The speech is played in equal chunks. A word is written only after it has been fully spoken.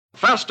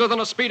Faster than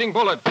a speeding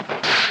bullet.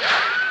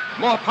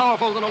 More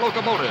powerful than a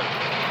locomotive.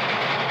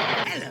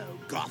 Hello,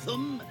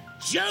 Gotham.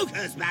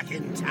 Joker's back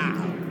in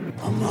town.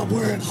 I'm not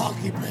wearing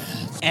hockey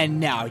pads. And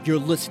now you're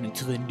listening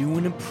to the new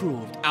and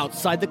improved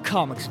Outside the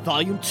Comics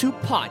Volume 2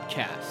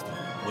 podcast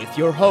with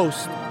your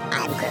host,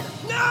 Anchor.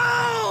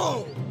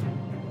 No!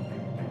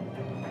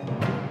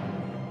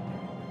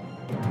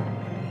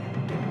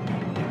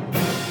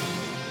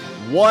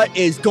 What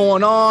is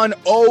going on,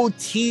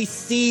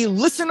 OTC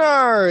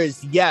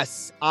listeners?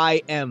 Yes,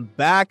 I am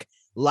back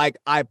like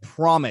I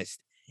promised.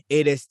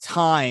 It is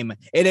time.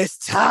 It is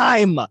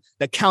time.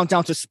 The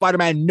countdown to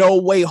Spider-Man No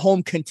Way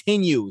Home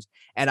continues.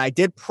 And I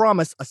did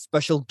promise a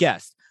special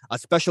guest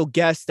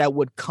that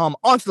would come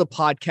onto the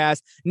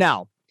podcast.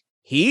 Now,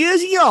 he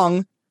is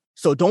young,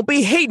 so don't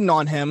be hating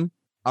on him,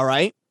 all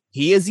right?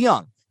 He is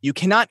young. You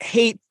cannot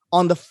hate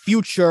on the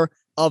future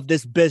of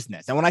this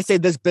business. And when I say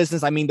this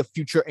business, I mean the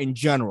future in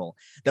general.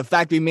 The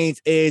fact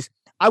remains is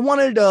I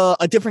wanted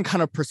a different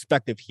kind of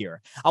perspective here.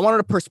 I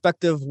wanted a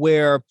perspective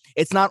where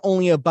it's not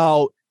only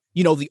about,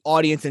 you know, the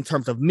audience in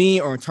terms of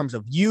me or in terms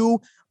of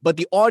you, but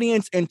the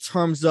audience in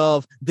terms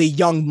of the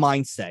young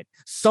mindset.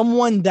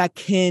 Someone that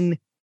can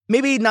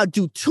maybe not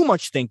do too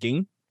much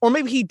thinking, or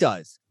maybe he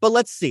does. But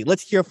let's see.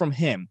 Let's hear from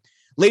him.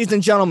 Ladies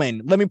and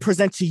gentlemen, let me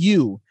present to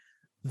you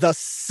the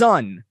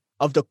son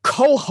of the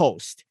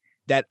co-host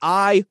that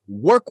I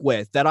work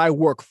with, that I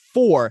work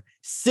for,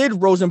 Sid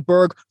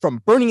Rosenberg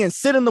from Bernie and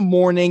Sid in the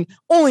Morning,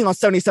 only on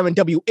 77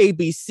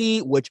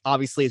 WABC, which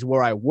obviously is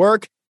where I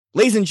work.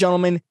 Ladies and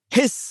gentlemen,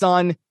 his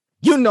son,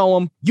 you know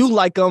him, you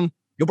like him,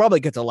 you'll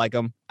probably get to like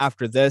him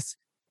after this.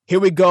 Here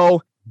we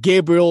go,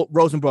 Gabriel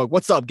Rosenberg.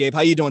 What's up, Gabe?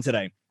 How you doing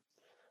today?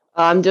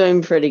 I'm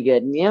doing pretty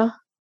good, and you?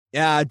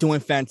 Yeah, doing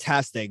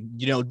fantastic.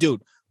 You know,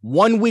 dude,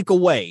 1 week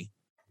away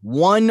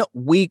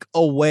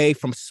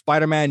from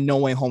Spider-Man No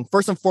Way Home.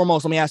 First and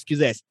foremost, let me ask you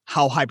this.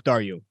 How hyped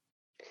are you?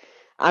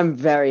 I'm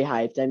very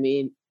hyped. I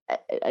mean,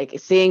 like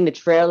seeing the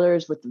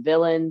trailers with the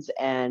villains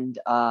and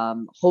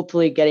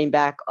hopefully getting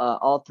back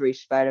all three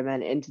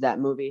Spider-Man into that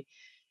movie.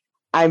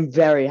 I'm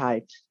very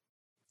hyped.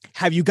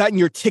 Have you gotten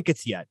your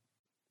tickets yet?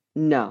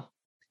 No.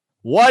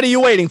 What are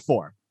you waiting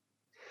for?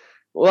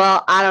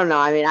 Well, I don't know.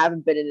 I mean, I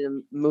haven't been in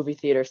a movie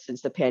theater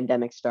since the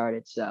pandemic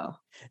started, so.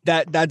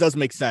 That does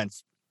make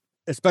sense.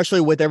 Especially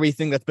with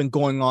everything that's been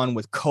going on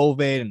with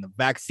COVID and the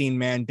vaccine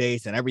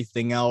mandates and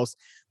everything else.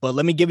 But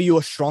let me give you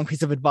a strong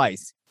piece of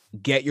advice.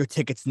 Get your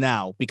tickets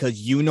now because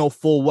you know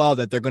full well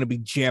that they're going to be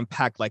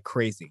jam-packed like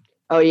crazy.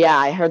 Oh, yeah.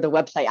 I heard the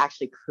website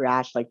actually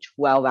crashed like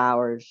 12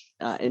 hours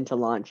into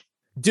launch.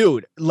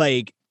 Dude,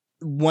 like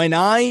when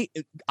I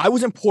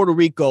was in Puerto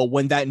Rico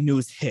when that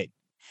news hit.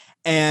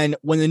 And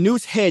when the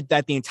news hit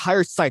that the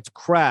entire site's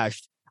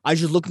crashed, I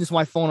just looked into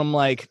my phone. I'm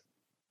like,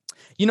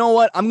 you know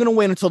what? I'm going to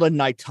wait until the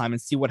nighttime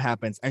and see what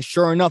happens. And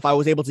sure enough, I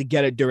was able to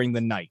get it during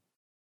the night.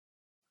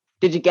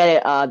 Did you get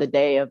it the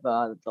day of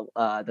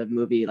the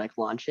movie like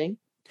launching?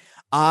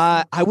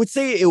 I would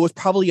say it was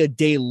probably a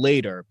day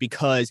later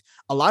because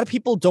a lot of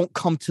people don't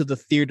come to the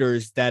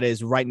theaters that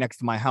is right next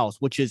to my house,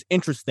 which is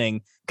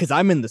interesting because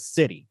I'm in the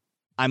city.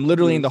 I'm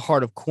literally in the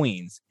heart of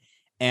Queens.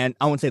 And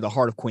I wouldn't say the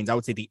heart of Queens. I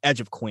would say the edge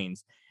of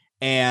Queens.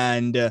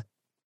 And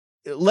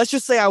let's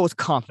just say I was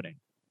confident.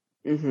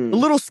 A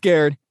little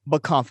scared,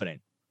 but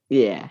confident.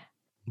 Yeah.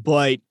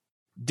 But,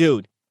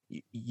 dude,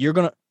 you're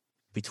going to,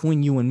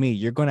 between you and me,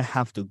 you're going to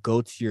have to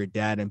go to your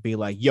dad and be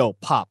like, yo,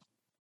 Pop,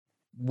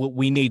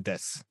 we need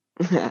this.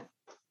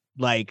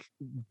 Like,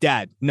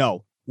 Dad,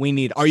 no, we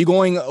need, who are you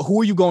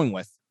going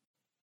with?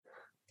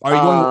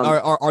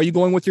 Are you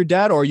going with your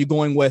dad or are you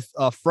going with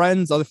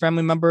friends, other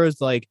family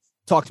members? Like,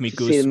 talk to me,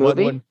 Goose. See the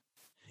movie?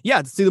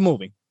 Yeah, to see the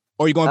movie.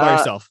 Or are you going by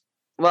yourself?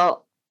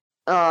 Well,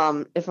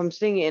 if I'm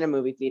seeing it in a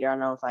movie theater, I don't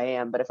know if I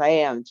am, but if I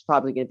am, it's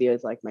probably going to be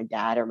with like my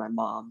dad or my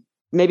mom,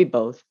 maybe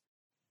both.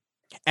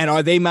 And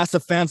are they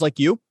massive fans like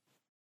you?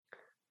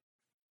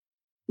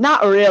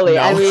 Not really.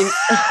 No. I mean,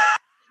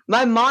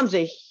 my mom's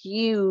a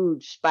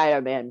huge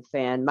Spider-Man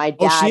fan. My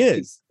dad, she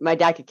is. My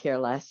dad could care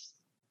less.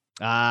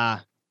 Yeah.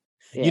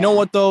 You know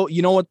what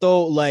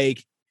though?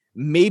 Like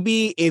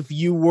maybe if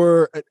you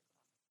were,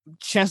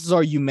 chances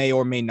are you may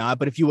or may not,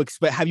 but if you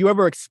have you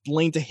ever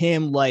explained to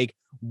him like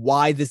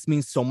why this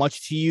means so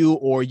much to you,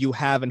 or you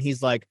have, and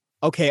he's like,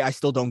 okay, I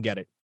still don't get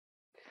it.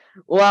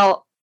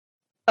 Well,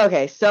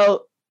 okay.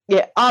 So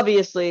yeah,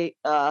 obviously,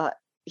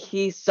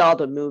 he saw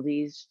the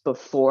movies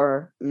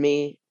before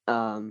me,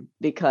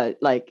 because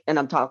like, and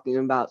I'm talking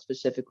about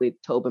specifically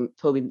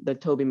the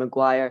Tobey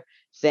Maguire,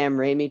 Sam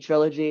Raimi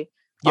trilogy.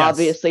 Yes.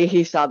 Obviously,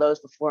 he saw those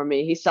before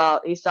me. He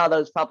saw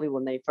those probably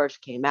when they first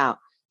came out.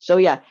 So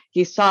yeah,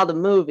 he saw the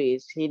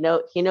movies. He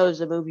knows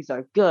the movies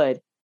are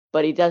good,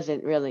 but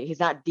he's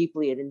not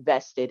deeply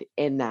invested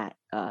in that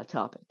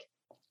topic.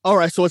 All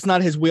right, so it's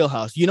not his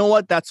wheelhouse. You know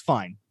what? That's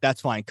fine.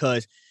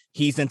 Because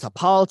he's into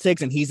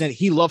politics and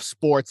he loves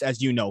sports,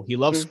 as you know. He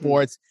loves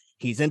sports.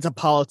 He's into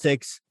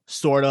politics,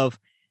 sort of.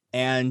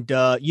 And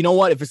you know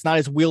what? If it's not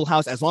his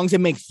wheelhouse, as long as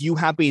it makes you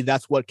happy,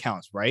 that's what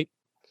counts, right?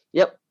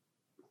 Yep.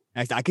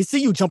 I can see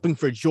you jumping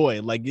for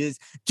joy. Like, dude,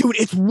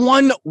 it's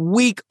 1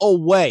 week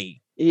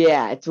away.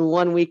 Yeah, it's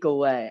 1 week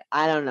away.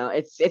 I don't know.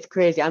 It's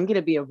crazy. I'm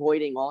gonna be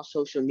avoiding all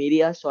social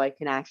media so I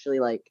can actually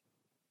like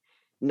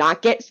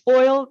not get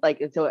spoiled.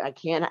 Like so I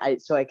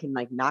can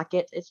like not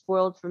get it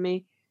spoiled for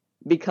me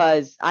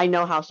because I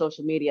know how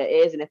social media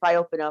is, and if I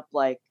open up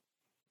like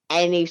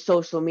any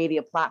social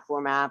media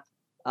platform app,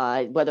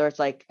 whether it's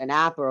like an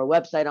app or a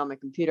website on my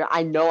computer,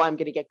 I know I'm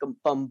gonna get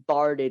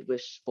bombarded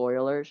with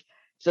spoilers.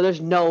 So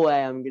there's no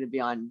way I'm gonna be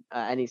on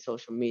any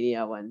social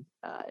media when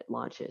it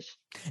launches.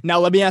 Now,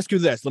 let me ask you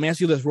this. Let me ask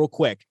you this real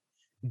quick.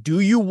 Do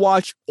you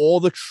watch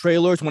all the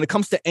trailers when it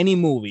comes to any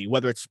movie,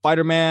 whether it's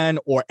Spider-Man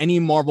or any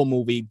Marvel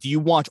movie? Do you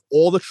watch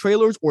all the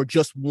trailers or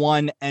just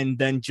one and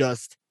then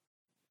just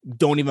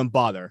don't even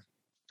bother?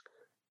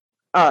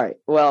 All right.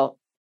 Well,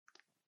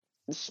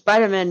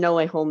 Spider-Man No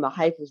Way Home, the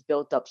hype was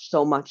built up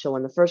so much. So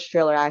when the first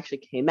trailer actually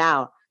came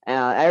out,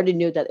 I already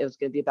knew that it was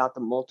going to be about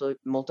the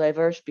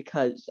multiverse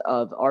because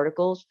of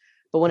articles.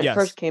 But when it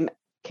first Yes.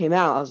 came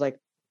out, I was like,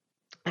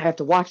 I have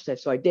to watch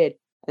this. So I did.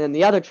 And then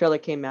the other trailer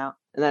came out,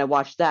 and then I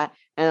watched that.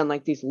 And then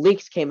like these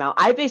leaks came out.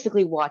 I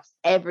basically watched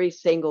every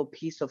single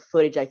piece of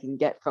footage I can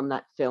get from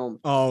that film.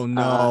 Oh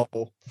no.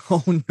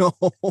 Oh no.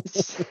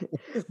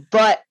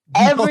 But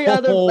every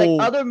other like No.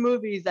 other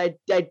movies, I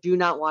do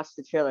not watch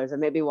the trailers. I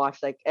maybe watch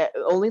like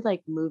only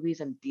like movies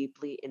I'm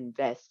deeply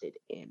invested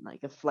in, like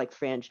like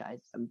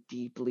franchise I'm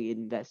deeply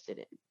invested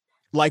in.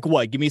 Like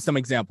what? Give me some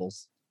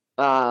examples.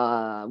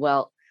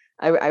 Well,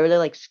 I really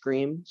like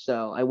Scream,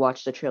 so I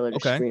watched the trailer to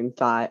Okay.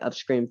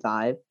 Scream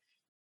 5.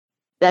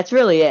 That's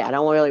really it. I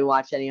don't really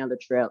watch any other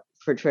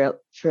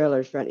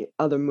trailers for any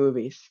other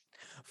movies.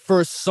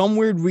 For some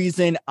weird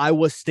reason, I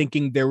was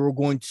thinking they were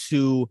going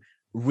to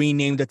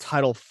rename the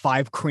title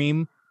Five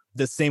Cream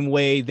the same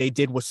way they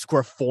did with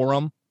Square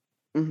Forum.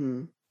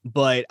 Mm-hmm.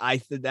 But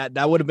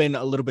that would have been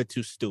a little bit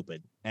too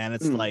stupid. And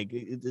it's Mm. like,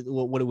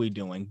 what are we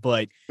doing?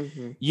 But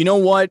Mm-hmm. you know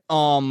what?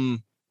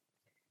 I'm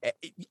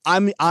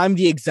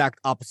the exact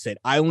opposite.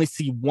 I only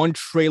see one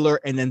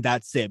trailer and then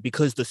that's it,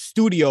 because the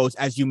studios,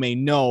 as you may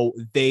know,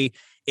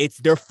 it's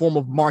their form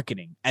of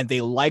marketing, and they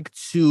like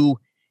to,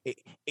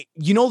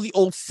 you know, the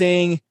old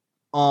saying,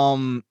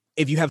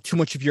 if you have too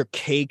much of your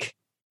cake,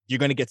 you're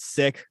gonna get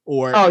sick,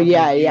 or Oh you,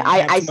 yeah, yeah.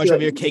 you have I too much see of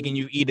what your you cake and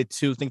mean. you eat it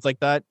too, things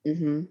like that.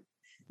 Mm-hmm.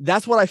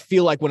 That's what I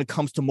feel like when it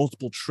comes to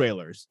multiple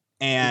trailers.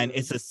 And Mm-hmm.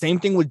 it's the same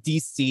thing with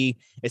DC.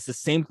 It's the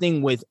same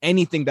thing with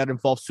anything that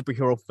involves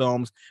superhero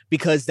films,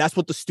 because that's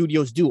what the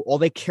studios do. All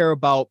they care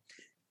about,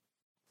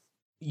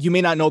 you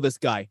may not know this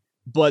guy,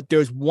 but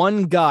there's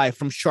one guy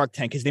from Shark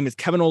Tank. His name is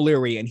Kevin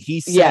O'Leary, and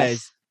he says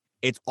Yes.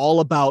 it's all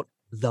about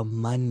the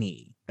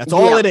money. That's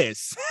all Yeah. it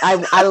is.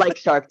 I like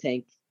Shark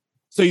Tank.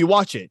 So you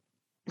watch it.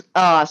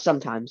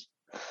 Sometimes.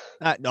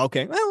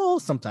 Okay. Well,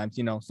 sometimes,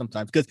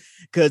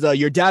 because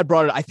your dad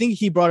brought it. I think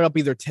he brought it up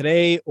either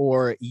today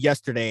or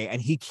yesterday,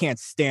 and he can't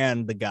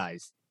stand the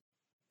guys.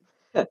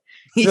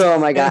 Oh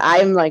my god.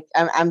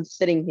 I'm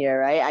sitting here,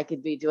 right? I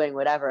could be doing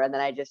whatever, and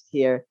then I just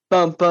hear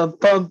bum bum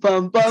bum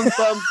bum bum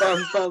bum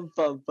bum bum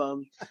bum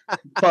bum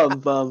bum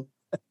bum.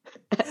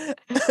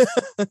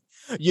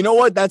 You know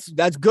what?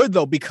 That's good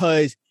though,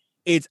 because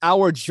it's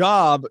our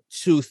job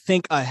to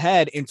think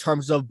ahead in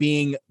terms of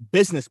being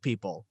business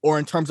people, or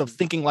in terms of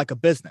thinking like a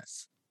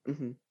business.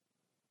 Mm-hmm.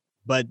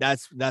 But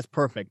that's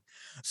perfect.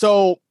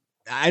 So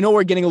I know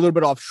we're getting a little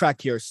bit off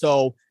track here.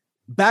 So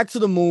back to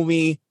the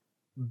movie,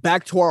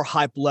 back to our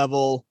hype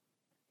level.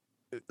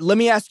 Let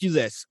me ask you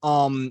this.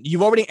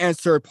 You've already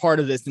answered part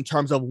of this in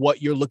terms of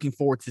what you're looking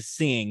forward to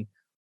seeing.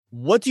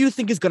 What do you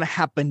think is going to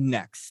happen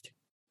next?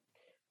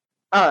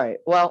 All right.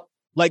 Well,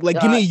 Like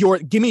give me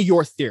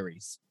your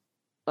theories.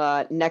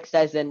 next,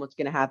 as in what's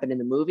going to happen in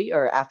the movie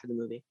or after the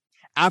movie?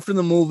 After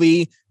the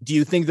movie, do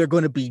you think they're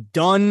going to be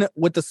done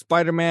with the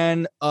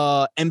Spider-Man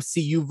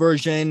MCU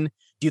version?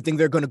 Do you think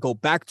they're going to go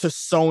back to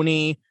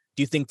Sony?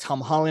 Do you think Tom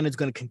Holland is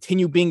going to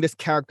continue being this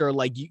character?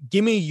 Like,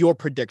 give me your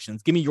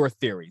predictions. Give me your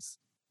theories.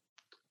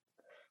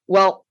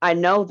 Well, I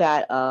know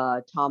that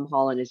Tom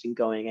Holland isn't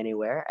going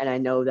anywhere, and I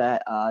know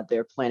that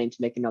they're planning to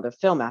make another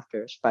film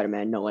after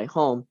Spider-Man No Way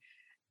Home.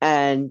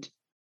 And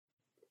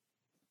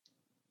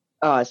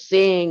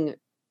seeing,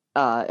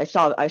 I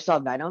saw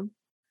Venom.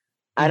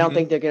 I don't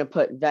think they're gonna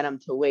put Venom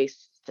to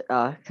waste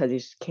because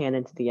he's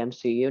canon to the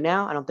MCU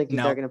now. I don't think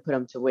they're No. gonna put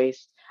him to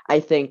waste. I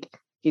think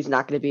he's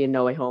not gonna be in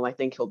No Way Home. I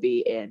think he'll be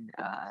in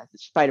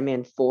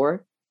Spider-Man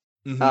 4.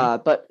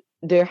 But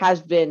there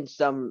has been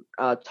some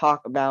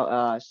talk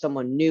about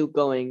someone new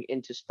going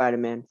into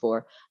Spider-Man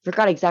 4. I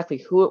forgot exactly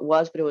who it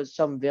was, but it was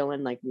some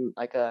villain like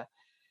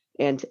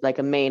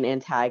a main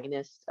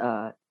antagonist.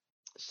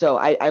 So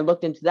I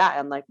looked into that.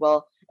 I'm like,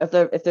 well,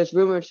 if there's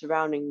rumors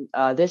surrounding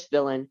this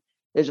villain,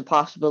 there's a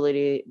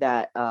possibility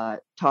that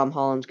Tom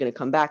Holland's going to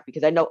come back,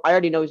 because I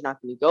already know he's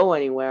not going to go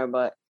anywhere,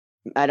 but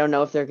I don't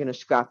know if they're going to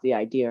scrap the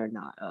idea or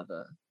not of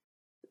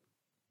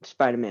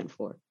Spider-Man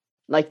 4,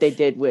 like they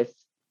did with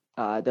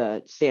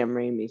the Sam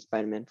Raimi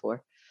Spider-Man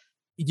 4.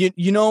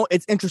 You know,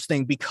 it's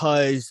interesting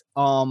because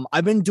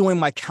I've been doing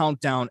my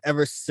countdown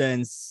ever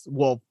since,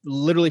 well,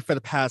 literally for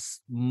the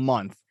past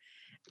month.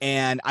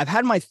 And I've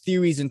had my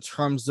theories in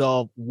terms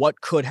of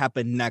what could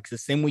happen next, the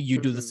same way you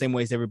do, the same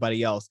way as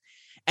everybody else.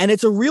 And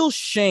it's a real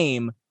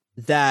shame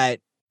that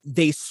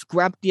they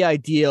scrapped the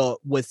idea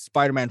with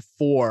Spider-Man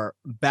 4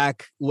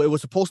 back. It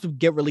was supposed to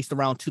get released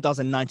around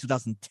 2009,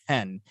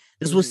 2010.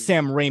 This was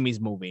Sam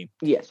Raimi's movie.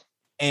 Yes.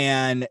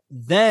 And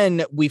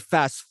then we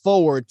fast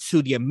forward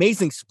to the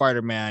Amazing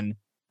Spider-Man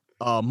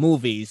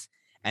movies,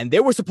 and they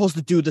were supposed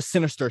to do the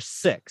Sinister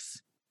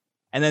Six.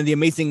 And then the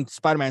Amazing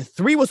Spider-Man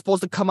 3 was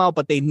supposed to come out,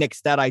 but they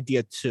nixed that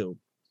idea too.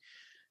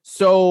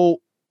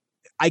 So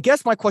I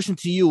guess my question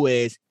to you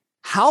is,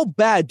 how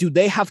bad do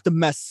they have to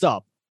mess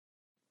up?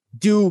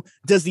 Does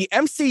the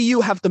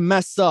MCU have to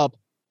mess up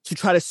to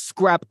try to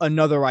scrap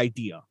another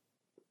idea?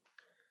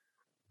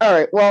 All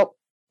right. Well,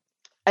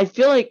 I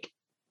feel like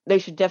they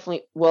should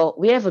definitely. Well,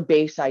 we have a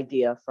base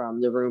idea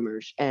from the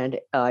rumors, and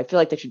I feel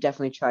like they should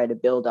definitely try to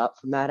build up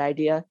from that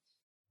idea.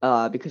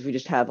 Because we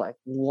just have like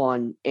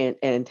one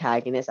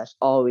antagonist. That's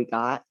all we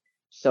got.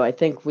 So I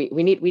think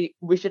we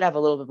should have a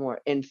little bit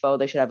more info.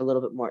 They should have a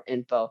little bit more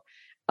info.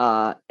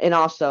 And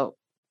also,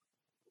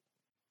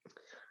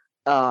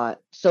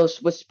 so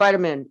with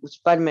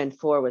Spider-Man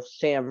 4 with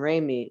Sam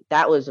Raimi,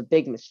 that was a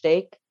big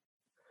mistake.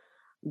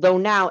 Though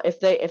now, if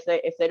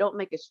they don't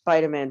make a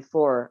Spider-Man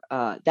 4,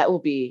 that will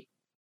be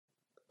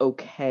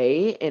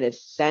okay in a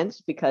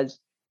sense, because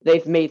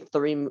they've made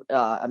three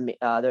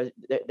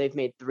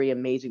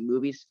amazing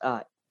movies.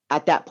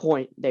 At that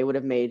point, they would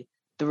have made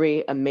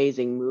 3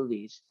 amazing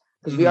movies,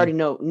 because we already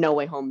know No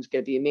Way Home is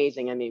going to be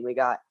amazing. I mean, we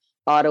got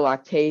Otto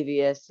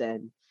Octavius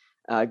and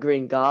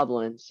Green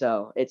Goblin,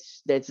 so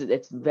it's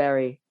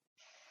very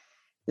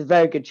there's a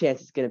very good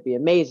chance it's going to be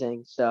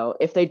amazing. So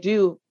if they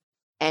do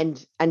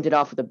end it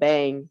off with a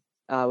bang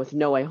with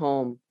No Way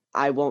Home,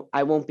 I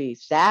won't be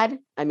sad.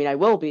 I mean, I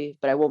will be,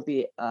 but I won't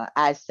be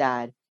as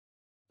sad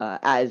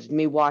as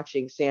me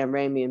watching Sam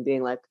Raimi and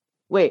being like,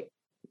 wait,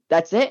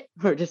 that's it?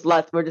 We're just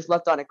left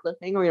on a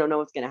cliffhanger. We don't know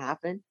what's gonna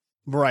happen.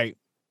 Right.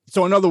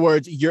 So in other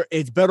words,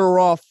 it's better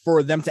off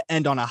for them to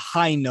end on a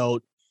high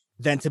note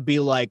than to be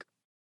like,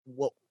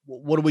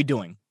 what are we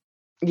doing?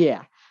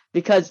 Yeah,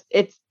 because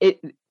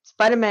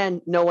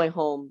Spider-Man No Way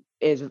Home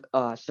is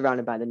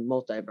surrounded by the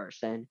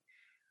multiverse, and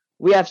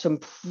we have some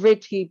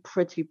pretty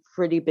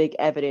big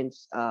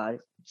evidence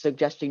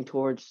suggesting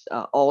towards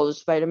all the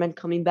Spider-Men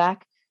coming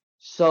back.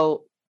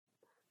 So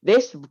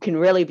this can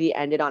really be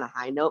ended on a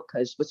high note,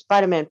 because with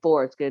Spider-Man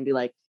 4, it's going to be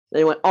like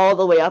they went all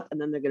the way up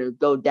and then they're going to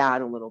go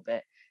down a little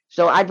bit.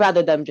 So I'd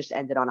rather them just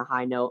end it on a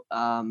high note.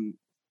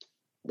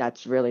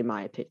 That's really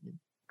my opinion.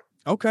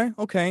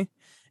 Okay.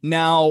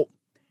 Now,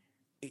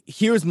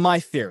 here's my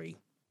theory.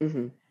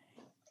 Mm-hmm.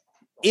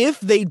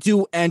 If they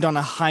do end on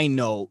a high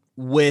note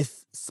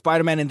with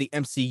Spider-Man in the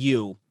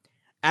MCU,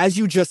 as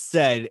you just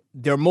said,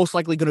 they're most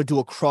likely going to do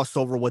a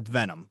crossover with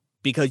Venom,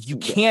 because you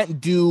can't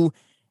do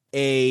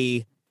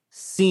a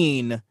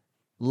scene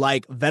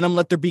like Venom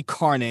Let There Be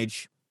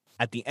Carnage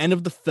at the end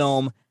of the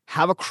film,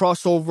 have a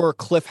crossover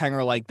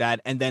cliffhanger like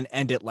that, and then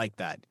end it like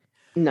that.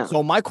 No.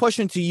 So my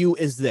question to you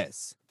is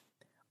this.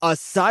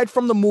 Aside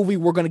from the movie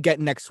we're going to get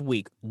next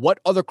week, what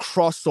other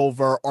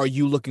crossover are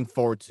you looking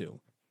forward to?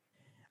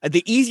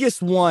 The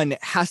easiest one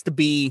has to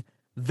be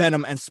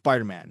Venom and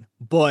Spider-Man,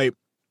 but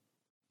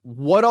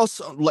what else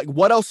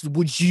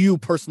would you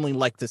personally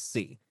like to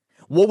see?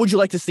 What would you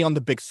like to see on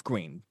the big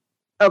screen?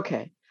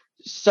 Okay,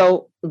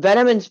 so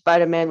Venom and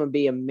Spider-Man would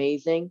be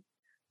amazing,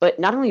 but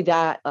not only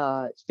that,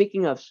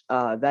 speaking of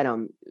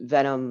Venom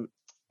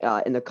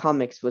in the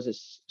comics was a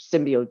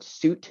symbiote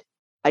suit.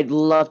 I'd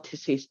love to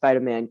see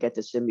Spider-Man get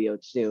the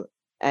symbiote suit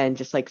and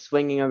just like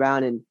swinging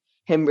around and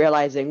him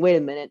realizing, wait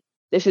a minute,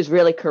 this is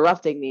really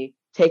corrupting me,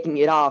 taking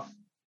it off,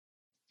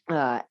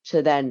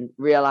 to then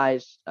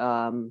realize,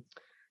 for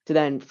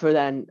Venom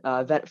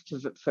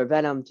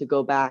to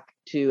go back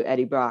to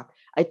Eddie Brock.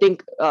 I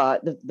think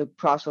the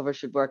crossover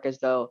should work as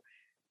though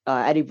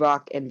Eddie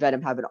Brock and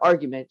Venom have an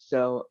argument.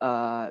 So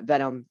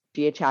Venom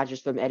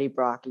deattaches from Eddie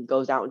Brock and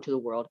goes out into the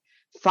world,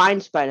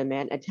 finds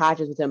Spider-Man,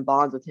 attaches with him,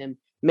 bonds with him,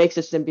 makes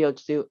a symbiote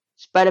suit.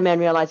 Spider-Man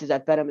realizes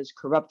that Venom is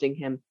corrupting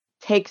him,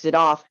 takes it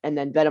off, and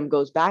then Venom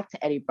goes back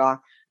to Eddie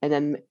Brock, and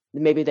then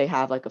maybe they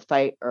have like a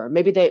fight, or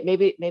maybe at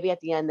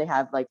the end they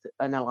have like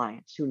an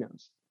alliance. Who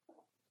knows?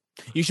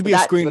 You should be a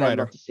screenwriter. What I'd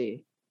love to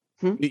see.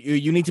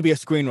 You need to be a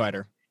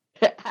screenwriter.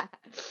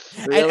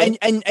 Really?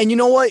 and you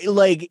know what?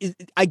 Like,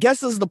 I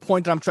guess this is the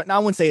point that I'm trying. I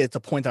wouldn't say it's a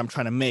point that I'm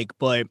trying to make,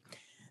 but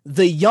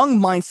the young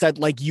mindset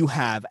like you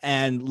have,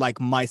 and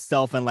like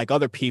myself and like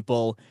other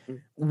people,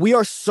 we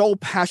are so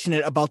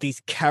passionate about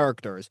these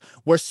characters.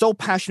 We're so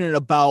passionate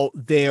about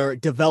their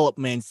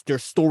developments, their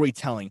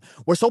storytelling.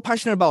 We're so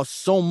passionate about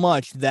so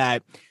much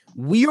that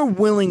we are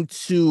willing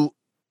to,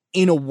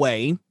 in a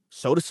way,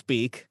 so to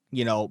speak,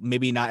 you know,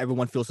 maybe not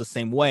everyone feels the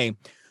same way.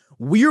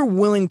 We're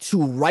willing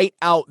to write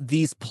out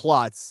these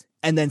plots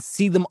and then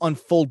see them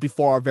unfold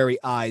before our very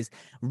eyes,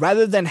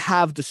 rather than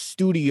have the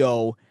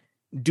studio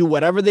do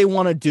whatever they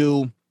want to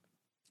do,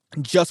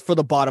 just for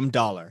the bottom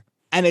dollar.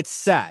 And it's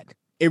sad.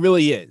 It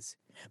really is.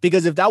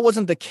 Because if that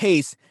wasn't the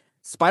case,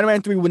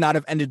 Spider-Man 3 would not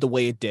have ended the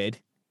way it did.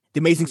 The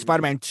Amazing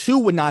Spider-Man 2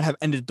 would not have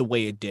ended the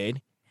way it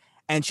did.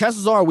 And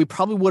chances are we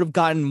probably would have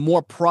gotten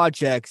more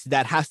projects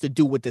that has to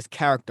do with this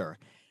character.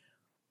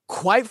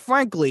 Quite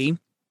frankly,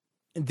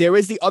 there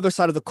is the other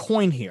side of the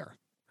coin here,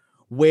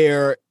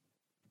 where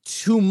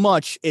too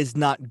much is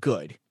not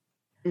good.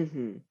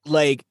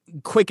 Like,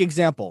 quick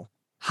example.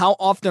 How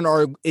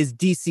often is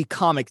DC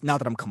Comics, not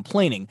that I'm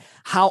complaining,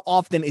 how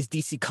often is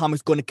DC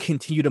Comics going to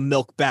continue to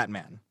milk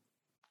Batman?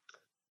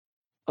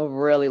 A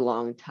really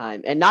long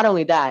time. And not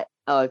only that,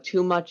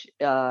 too much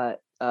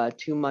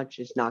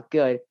is not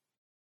good.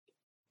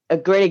 A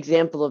great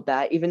example of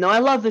that, even though I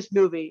love this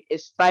movie,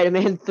 is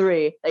Spider-Man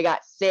 3. They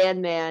got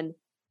Sandman,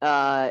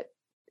 Harry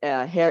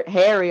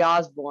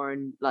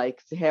Osborn, like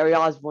Harry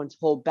Osborn's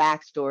whole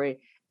backstory,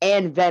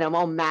 and Venom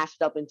all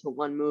mashed up into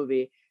one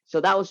movie.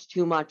 So that was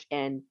too much,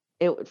 and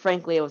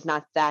frankly, it was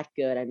not that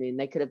good. I mean,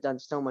 they could have done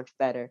so much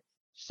better.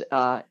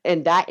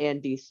 And that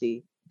and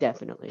DC,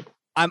 definitely.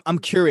 I'm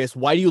curious,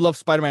 why do you love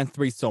Spider-Man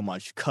 3 so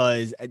much?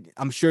 Because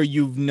I'm sure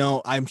you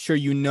know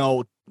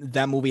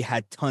that movie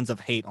had tons of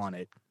hate on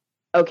it.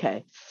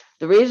 Okay.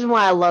 The reason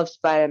why I love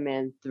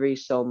Spider-Man 3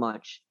 so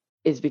much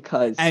is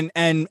because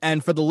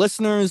and for the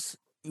listeners,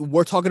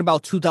 we're talking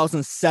about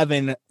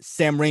 2007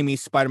 Sam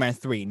Raimi's Spider-Man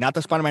 3, not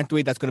the Spider-Man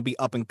 3 that's going to be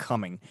up and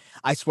coming.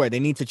 I swear they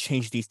need to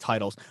change these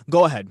titles.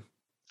 Go ahead.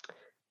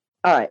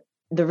 All right.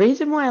 The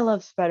reason why I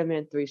love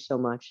Spider-Man 3 so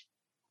much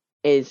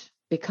is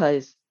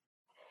because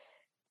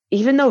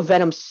even though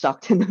Venom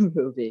sucked in the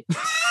movie,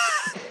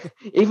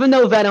 even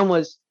though Venom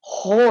was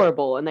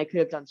horrible and they could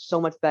have done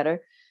so much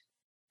better,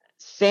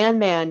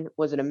 Sandman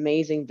was an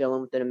amazing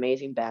villain with an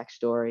amazing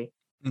backstory.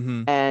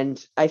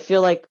 And I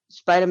feel like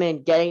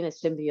Spider-Man getting the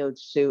symbiote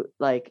suit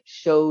like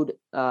showed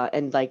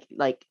and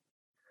like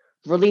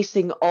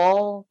releasing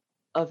all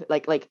of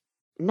like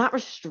not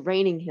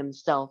restraining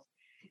himself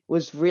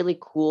was really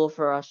cool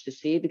for us to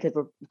see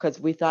because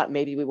we thought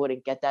maybe we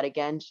wouldn't get that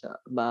again. So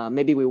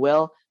maybe we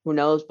will, who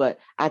knows? But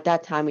at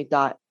that time we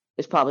thought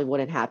this probably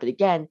wouldn't happen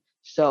again.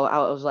 So I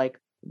was like,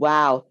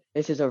 wow,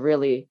 this is a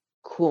really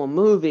cool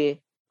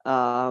movie.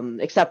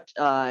 Except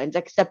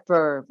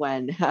for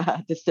when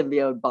the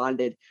symbiote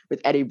bonded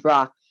with Eddie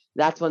Brock,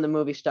 that's when the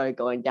movie started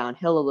going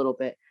downhill a little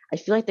bit. I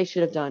feel like they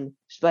should have done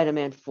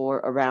Spider-Man 4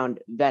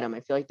 around Venom. I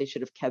feel like they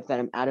should have kept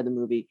Venom out of the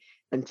movie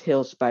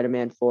until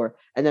Spider-Man 4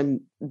 and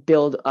then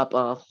build up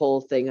a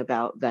whole thing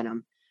about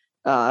Venom.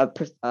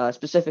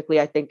 Specifically,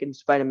 I think in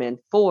Spider-Man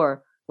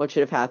 4, what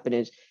should have happened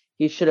is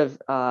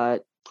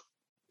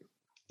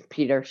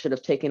Peter should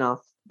have taken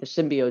off the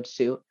symbiote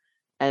suit,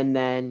 and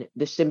then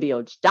the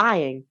symbiote's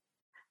dying,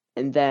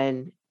 and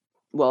then,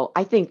 well,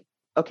 I think,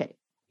 okay,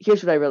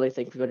 here's what I really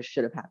think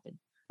should have happened.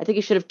 I think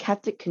he should have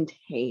kept it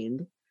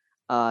contained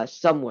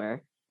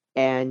somewhere,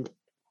 and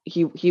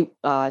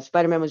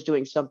Spider-Man was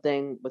doing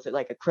something with it,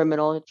 like a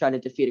criminal, trying to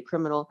defeat a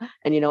criminal,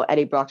 and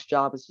Eddie Brock's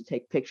job is to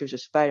take pictures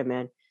of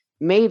Spider-Man.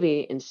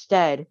 Maybe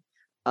instead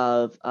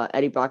of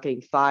Eddie Brock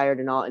getting fired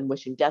and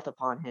wishing death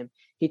upon him,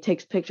 he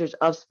takes pictures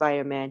of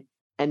Spider-Man,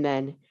 and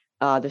then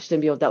the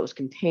symbiote that was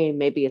contained,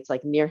 maybe it's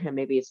like near him,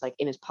 maybe it's like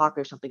in his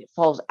pocket or something, it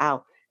falls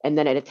out, and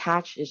then it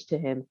attaches to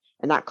him,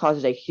 and that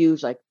causes a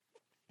huge like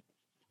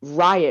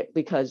riot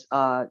because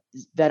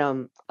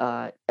Venom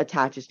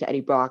attaches to Eddie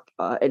Brock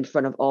in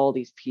front of all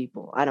these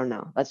people. I don't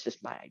know. That's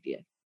just my idea.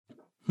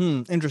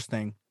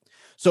 Interesting.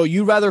 So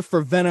you'd rather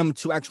for Venom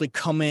to actually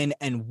come in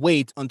and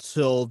wait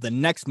until the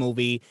next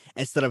movie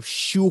instead of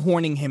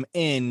shoehorning him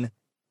in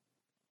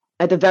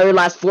at the very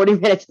last 40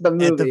 minutes of the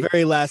movie. At the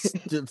very last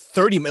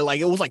 30 minutes,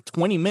 like it was like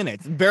 20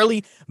 minutes,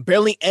 barely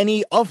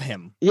any of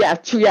him. Yeah,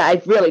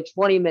 really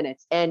 20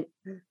 minutes. And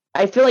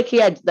I feel like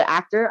the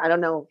actor, I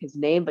don't know his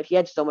name, but he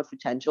had so much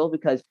potential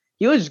because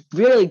he was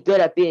really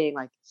good at being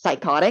like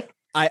psychotic.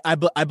 I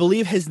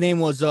believe his name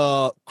was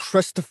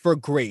Christopher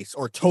Grace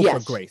or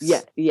Topher Grace.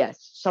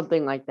 Yes,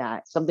 something like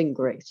that, something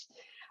Grace.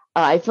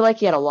 I feel like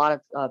he had a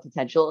lot of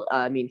potential.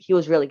 I mean, he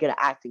was really good at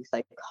acting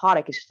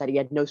psychotic. It's just that he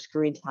had no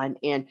screen time,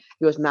 and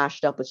he was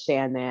mashed up with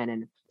Sandman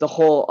and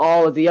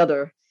all of the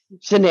other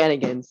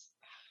shenanigans.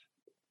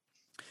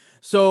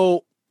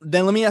 So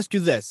then let me ask you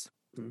this.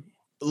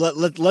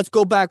 Let's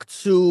go back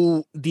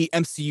to the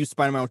MCU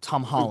Spider-Man with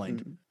Tom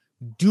Holland.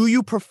 Do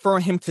you prefer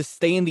him to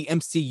stay in the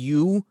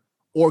MCU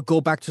or go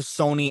back to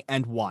Sony,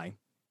 and why?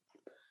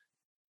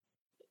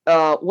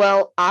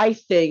 Well, I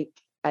think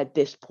at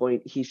this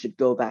point he should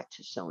go back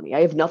to Sony.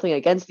 I have nothing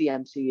against the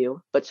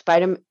MCU, but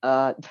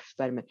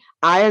Spider-Man,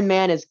 Iron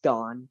Man is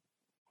gone,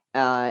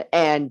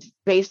 and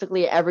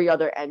basically every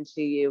other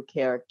MCU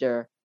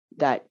character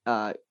that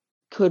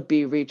could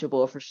be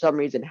reachable for some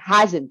reason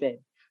hasn't been.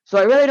 So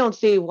I really don't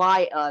see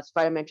why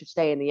Spider-Man should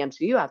stay in the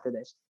MCU after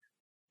this.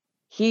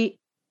 He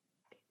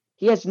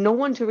has no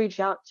one to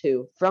reach out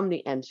to from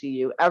the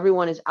MCU.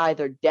 Everyone is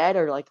either dead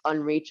or like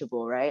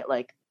unreachable, right?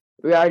 Like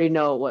we already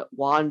know what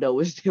Wanda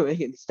was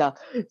doing and stuff.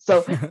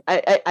 So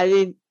I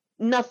mean,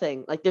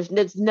 nothing. Like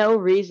there's no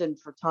reason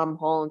for Tom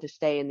Holland to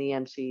stay in the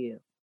MCU.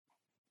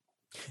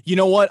 You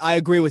know what? I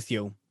agree with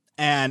you.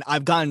 And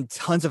I've gotten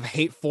tons of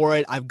hate for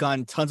it. I've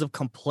gotten tons of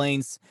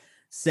complaints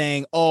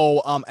saying,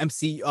 "Oh,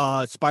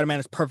 Spider-Man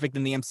is perfect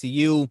in the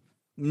MCU."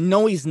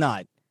 No, he's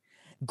not.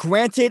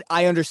 Granted,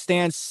 I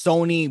understand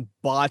Sony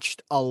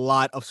botched a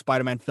lot of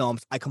Spider-Man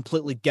films. I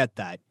completely get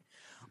that.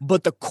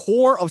 But the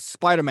core of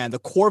Spider-Man, the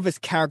core of his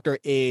character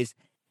is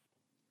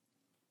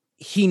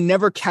he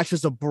never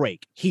catches a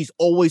break. He's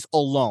always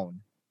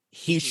alone.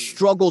 He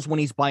struggles when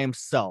he's by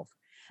himself.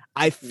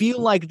 I feel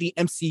like the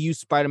MCU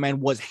Spider-Man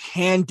was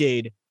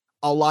handed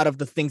a lot of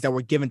the things that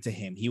were given to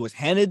him. He was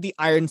handed the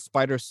Iron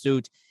Spider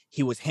suit.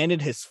 He was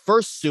handed his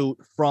first suit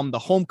from the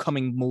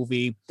Homecoming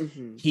movie.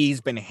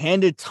 He's been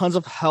handed tons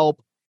of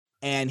help,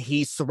 and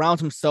he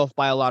surrounds himself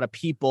by a lot of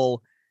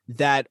people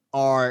that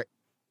are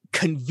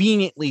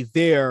conveniently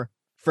there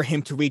for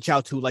him to reach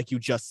out to, like you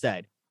just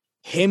said.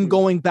 Him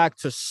going back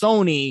to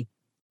Sony,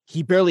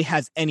 he barely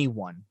has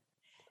anyone.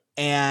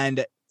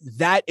 And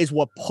that is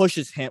what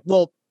pushes him.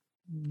 Well,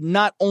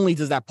 not only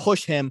does that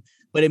push him,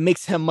 but it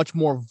makes him much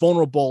more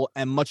vulnerable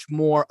and much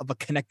more of a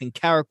connecting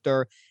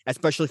character,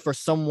 especially for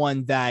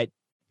someone that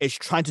is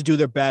trying to do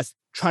their best,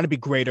 trying to be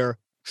greater,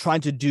 trying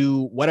to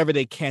do whatever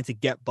they can to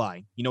get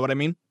by. You know what I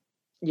mean?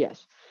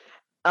 Yes.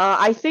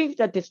 I think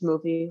that this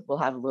movie will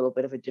have a little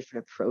bit of a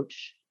different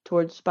approach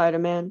towards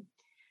Spider-Man.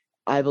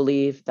 I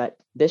believe that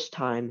this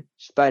time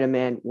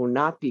Spider-Man will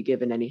not be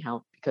given any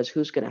help because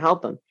who's going to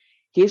help him?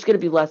 He's going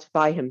to be left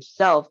by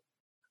himself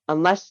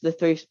unless the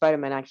three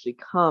Spider-Men actually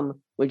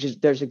come, which is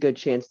there's a good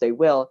chance they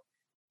will.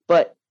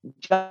 But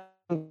just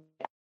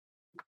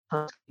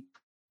the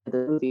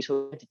movie,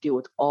 so he had to deal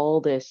with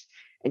all this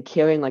and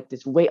carrying like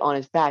this weight on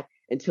his back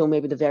until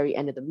maybe the very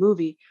end of the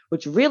movie,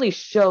 which really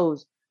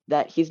shows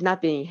that he's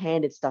not being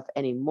handed stuff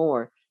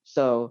anymore.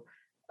 So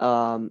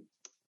I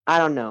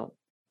don't know.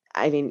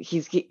 I mean,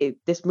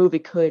 this movie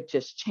could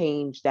just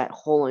change that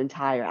whole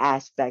entire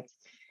aspect.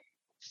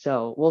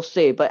 So we'll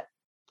see. But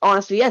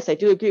honestly, yes, I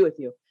do agree with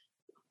you.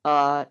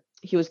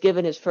 He was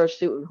given his first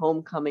suit in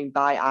Homecoming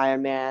by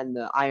Iron Man,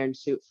 the Iron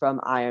suit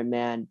from Iron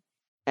Man.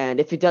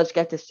 And if he does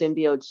get the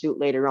symbiote suit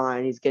later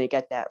on, he's going to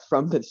get that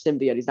from the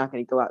symbiote. He's not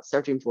going to go out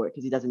searching for it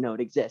because he doesn't know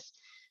it exists.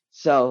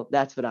 So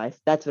that's what I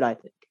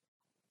think.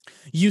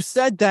 You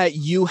said that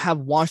you have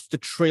watched the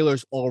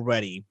trailers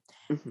already,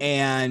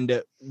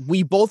 and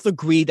we both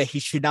agree that he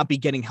should not be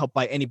getting help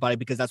by anybody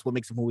because that's what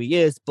makes him who he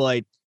is.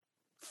 But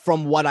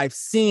from what I've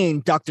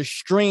seen, Doctor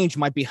Strange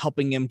might be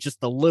helping him just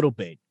a little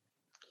bit.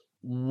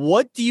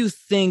 What do you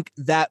think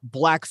that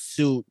black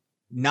suit,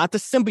 not the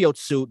symbiote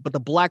suit, but the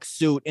black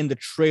suit in the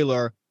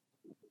trailer,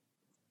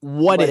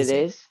 what is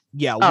it?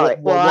 Yeah,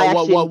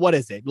 what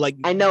is it? Like,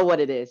 I know what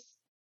it is.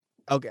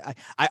 Okay,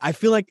 I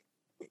feel like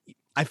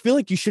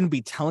you shouldn't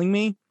be telling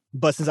me,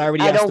 but since I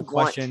already asked the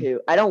question,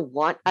 I don't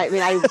want. I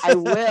mean, I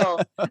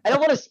will. I don't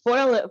want to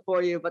spoil it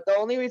for you, but the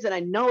only reason I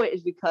know it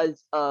is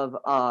because of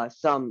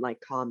some like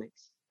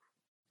comics.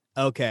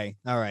 Okay,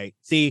 all right.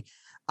 See,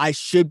 I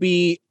should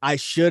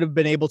have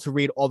been able to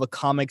read all the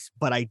comics,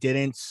 but I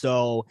didn't.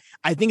 So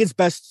I think it's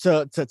best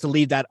to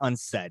leave that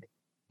unsaid.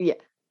 Yeah,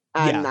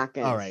 I'm not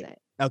gonna say it.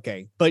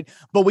 Okay, but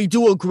we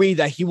do agree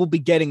that he will be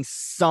getting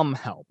some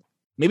help.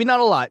 Maybe not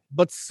a lot,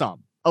 but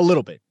some, a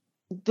little bit.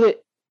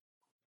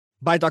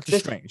 By Doctor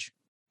Strange.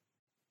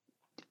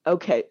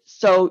 Okay,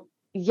 so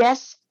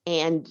yes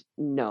and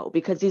no,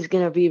 because he's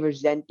gonna be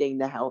resenting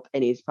the help,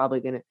 and he's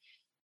probably gonna.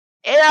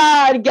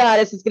 God,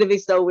 this is gonna be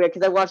so weird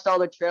because I watched all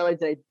the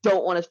trailers and I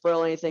don't want to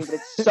spoil anything, but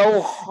it's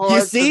so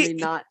hard for me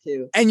not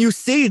to. And you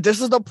see,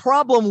 this is the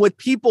problem with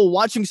people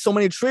watching so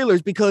many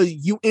trailers because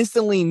you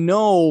instantly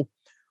know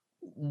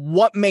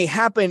what may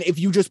happen if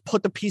you just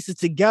put the pieces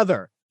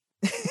together.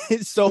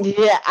 So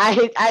yeah,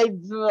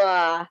 I'm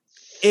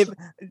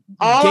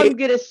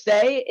gonna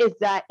say is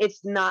that it's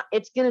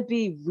gonna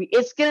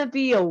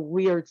be a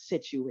weird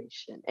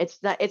situation. It's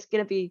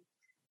gonna be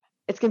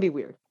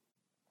weird.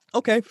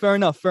 Okay, fair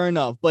enough.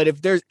 But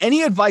if there's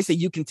any advice that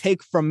you can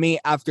take from me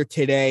after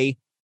today,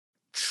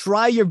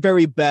 try your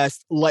very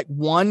best. Like,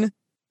 1,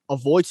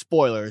 avoid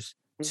spoilers.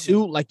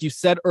 2, like you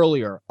said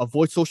earlier,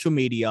 avoid social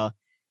media.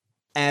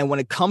 And when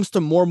it comes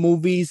to more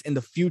movies in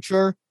the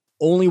future,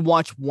 only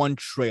watch 1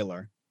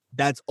 trailer.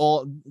 That's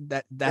all.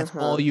 That's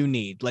all you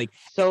need. Like,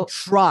 so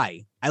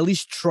at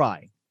least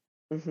try.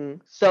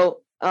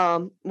 So,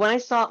 when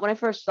I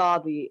first saw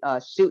the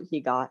suit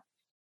he got,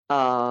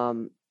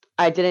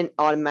 I didn't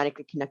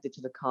automatically connect it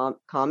to the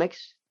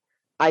comics.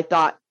 I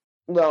thought,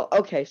 well,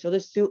 okay, so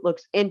this suit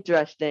looks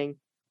interesting.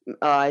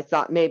 I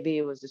thought maybe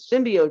it was a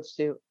symbiote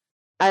suit.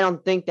 I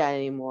don't think that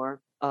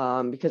anymore.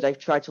 Because I've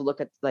tried to look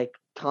at like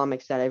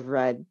comics that I've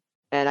read,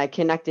 and I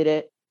connected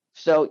it.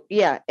 So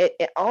yeah,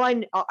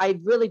 I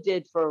really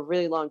did for a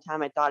really long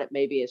time. I thought it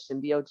may be a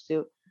symbiote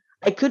suit.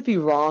 I could be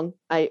wrong.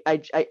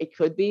 It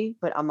could be,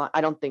 but I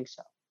don't think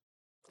so.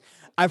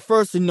 I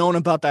first known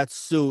about that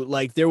suit,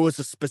 like there was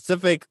a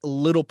specific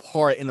little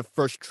part in the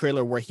first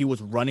trailer where he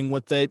was running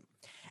with it.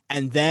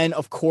 And then,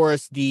 of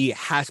course, the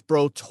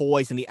Hasbro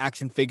toys and the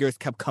action figures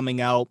kept coming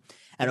out.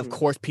 And of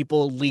course,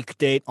 people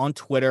leaked it on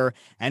Twitter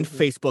and Mhm.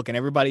 Facebook and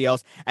everybody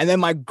else. And then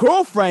my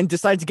girlfriend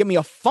decided to get me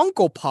a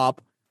Funko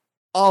Pop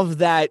of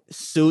that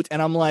suit.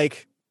 And I'm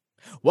like,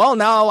 well,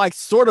 now I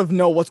sort of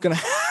know what's going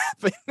to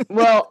happen.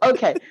 Well,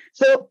 okay.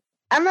 So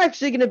I'm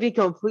actually going to be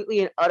completely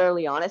and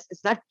utterly honest.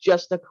 It's not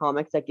just the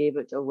comics that gave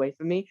it away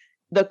from me.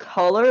 The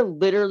color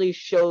literally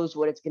shows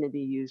what it's going to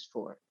be used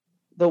for.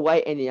 The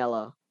white and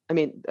yellow. I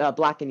mean,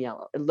 black and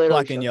yellow. It literally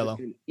Black and shows yellow.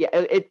 Yeah,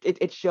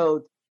 it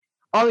showed.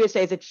 All I'm going to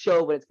say is it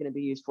showed what it's going to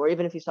be used for.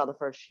 Even if you saw the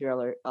first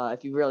trailer,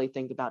 if you really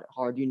think about it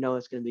hard, you know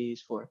it's going to be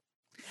used for.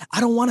 I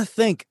don't want to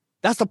think.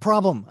 That's the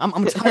problem.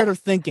 I'm tired of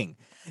thinking.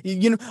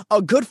 You know,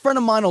 a good friend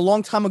of mine a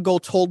long time ago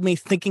told me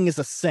thinking is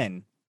a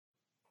sin.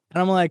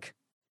 And I'm like,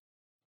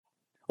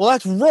 well,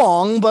 that's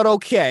wrong, but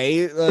okay.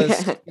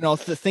 You know,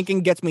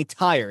 thinking gets me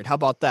tired. How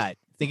about that?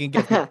 Thinking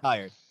gets me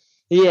tired.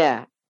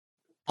 Yeah.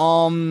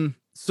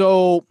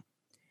 So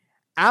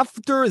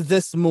after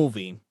this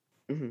movie,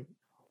 Mhm.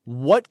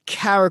 what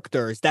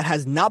characters that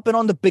has not been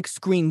on the big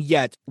screen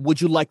yet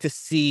would you like to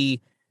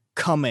see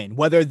come in?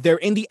 Whether they're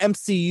in the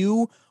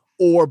MCU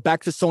or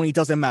back to Sony,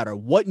 doesn't matter.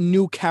 What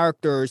new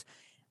characters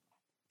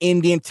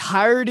in the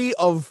entirety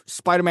of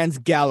Spider-Man's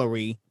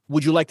gallery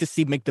would you like to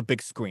see make the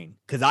big screen?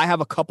 Because I have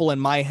a couple in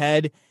my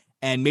head,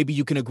 and maybe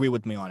you can agree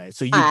with me on it.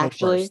 So you I go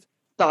actually first.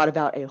 thought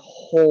about a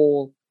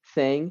whole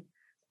thing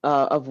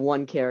of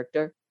one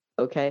character.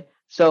 Okay.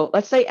 So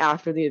let's say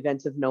after the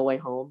events of No Way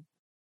Home,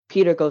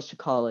 Peter goes to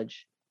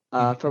college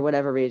for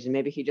whatever reason.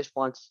 Maybe he just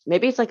wants,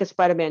 maybe it's like a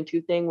Spider Man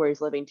 2 thing where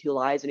he's living two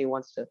lives and he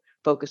wants to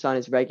focus on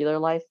his regular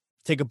life.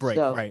 Take a break,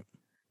 So, right?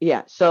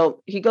 yeah.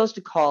 So he goes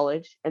to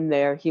college and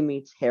there he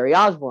meets Harry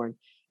Osborn.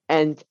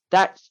 And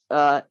that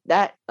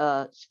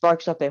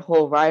sparks up a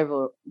whole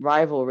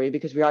rivalry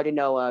because we already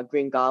know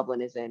Green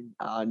Goblin is in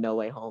No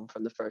Way Home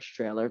from the first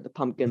trailer, the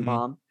Pumpkin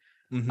Bomb.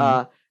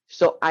 Mm-hmm.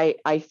 So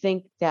I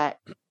think that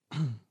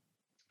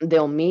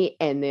they'll meet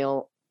and they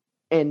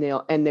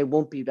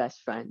won't be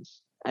best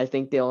friends. I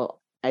think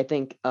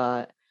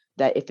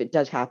that if it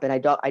does happen, I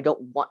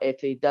don't want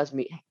if he does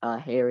meet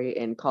Harry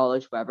in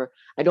college, whatever.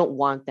 I don't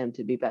want them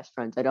to be best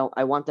friends.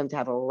 I want them to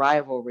have a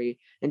rivalry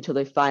until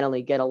they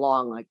finally get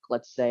along. Like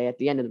let's say at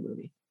the end of the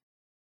movie.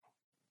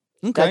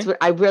 Okay. That's what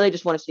I really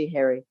just want to see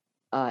Harry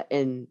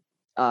in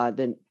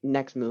the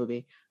next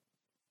movie.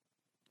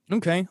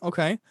 Okay.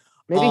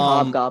 Maybe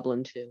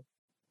Hobgoblin too.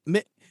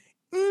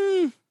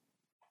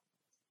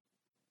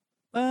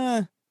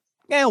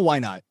 Yeah, why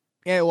not?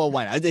 Yeah, well,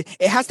 why not? It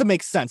has to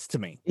make sense to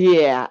me.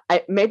 Yeah,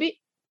 maybe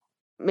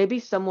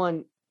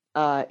someone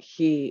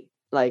maybe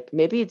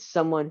it's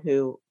someone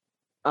who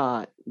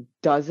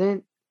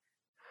doesn't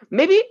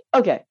maybe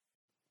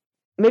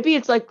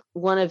it's like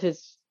one of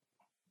his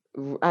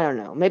I don't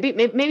know.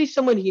 Maybe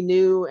someone he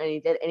knew and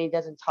he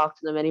doesn't talk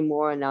to them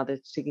anymore and now they're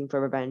seeking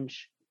for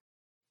revenge.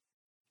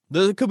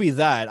 There could be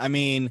that. I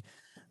mean,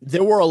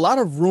 there were a lot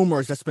of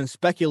rumors that's been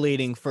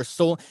speculating for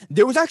so.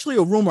 There was actually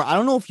a rumor. I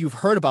don't know if you've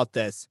heard about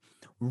this.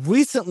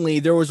 Recently,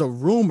 there was a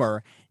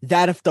rumor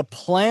that if the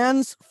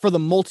plans for the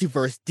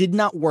multiverse did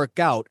not work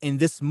out in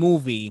this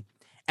movie,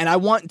 and I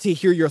want to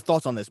hear your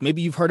thoughts on this.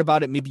 Maybe you've heard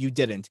about it, maybe you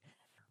didn't.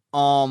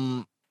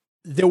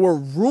 There were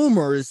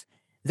rumors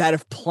that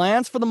if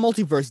plans for the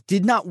multiverse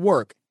did not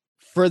work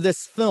for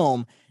this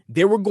film,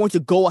 they were going to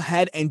go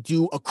ahead and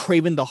do a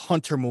Kraven the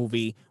Hunter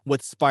movie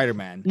with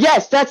Spider-Man.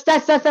 Yes, that's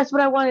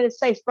what I wanted to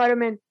say.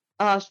 Spider-Man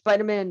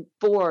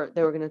 4,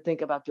 they were going to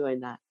think about doing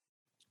that.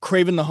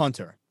 Kraven the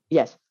Hunter.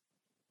 Yes.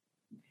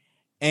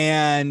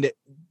 And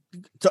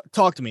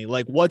talk to me.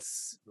 Like, what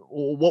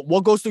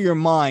goes through your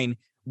mind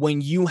when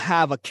you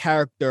have a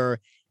character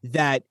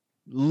that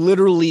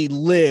literally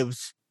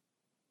lives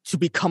to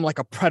become like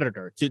a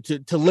predator,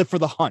 to live for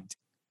the hunt?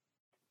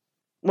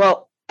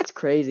 Well, that's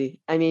crazy.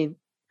 I mean,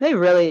 they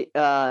really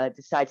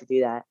decide to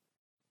do that.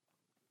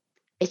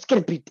 I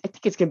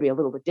think it's gonna be a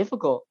little bit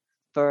difficult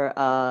for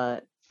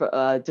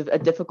a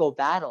difficult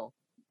battle.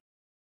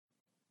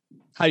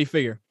 How do you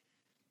figure?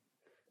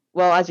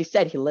 Well, as you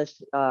said, he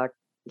lives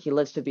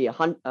to be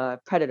a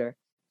predator.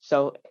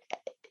 So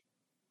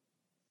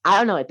I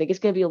don't know. I think it's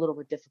gonna be a little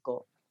bit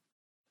difficult.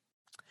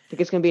 I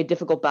think it's gonna be a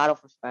difficult battle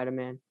for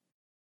Spider-Man.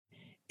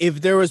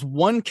 If there was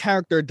one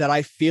character that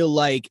I feel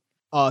like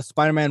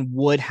Spider-Man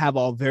would have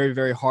a very,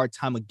 very hard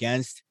time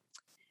against,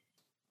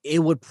 it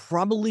would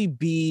probably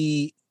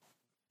be.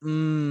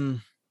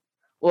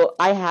 Well,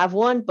 I have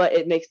one, but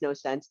it makes no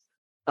sense.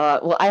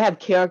 Well, I have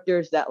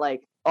characters that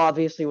like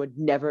obviously would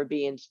never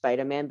be in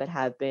Spider-Man, but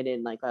have been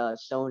in like a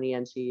Sony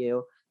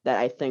MCU that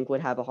I think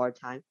would have a hard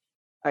time.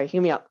 All right,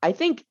 hear me out. I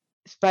think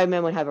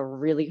Spider-Man would have a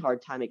really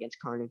hard time against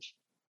Carnage.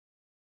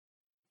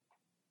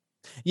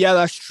 Yeah,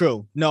 that's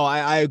true. No,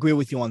 I agree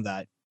with you on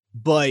that.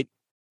 But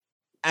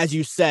as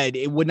you said,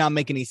 it would not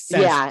make any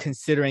sense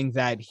considering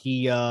that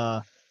he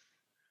got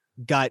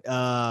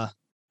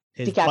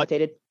his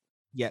decapitated.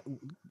 Yeah,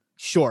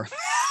 sure.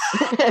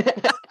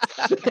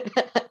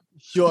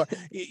 Sure.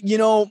 You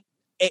know,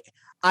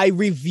 I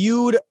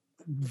reviewed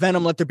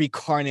Venom Let There Be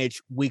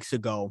Carnage weeks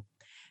ago,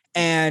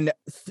 and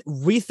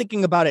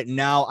rethinking about it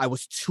now, I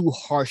was too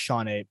harsh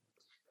on it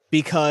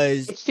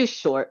because It's too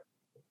short.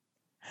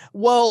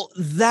 well,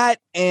 that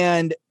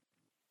and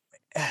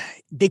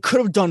they could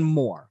have done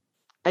more.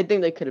 I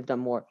think they could have done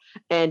more.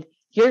 And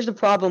here's the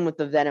problem with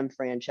the Venom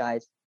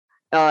franchise.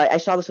 I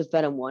saw this with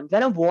Venom 1.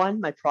 Venom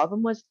 1, my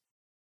problem was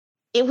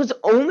it was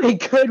only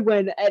good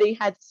when Eddie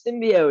had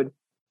symbiote.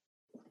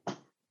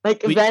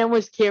 Like Venom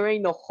was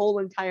carrying the whole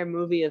entire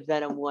movie of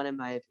Venom 1, in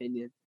my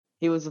opinion.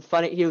 He was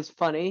funny. He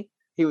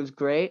was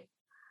great.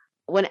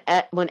 When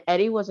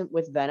Eddie wasn't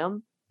with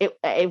Venom,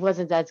 it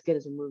wasn't as good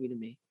as a movie to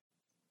me.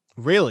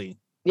 Really?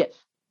 Yes.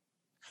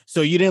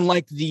 So you didn't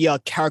like the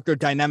character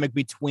dynamic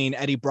between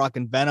Eddie Brock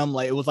and Venom?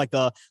 Like it was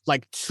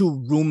like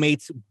two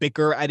roommates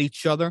bicker at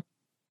each other?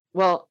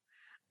 Well,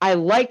 I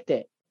liked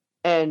it,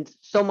 and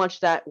so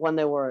much that when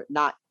they were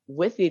not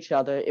with each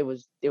other, it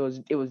was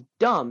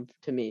dumb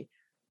to me.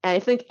 And I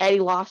think Eddie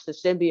lost the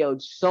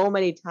symbiote so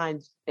many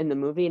times in the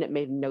movie, and it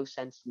made no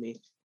sense to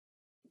me.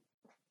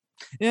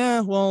 Yeah,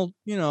 well,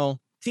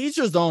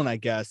 teacher's own, I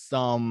guess.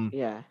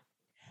 Yeah.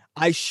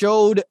 I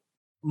showed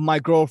my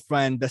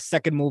girlfriend the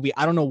second movie.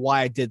 I don't know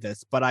why I did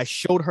this, but I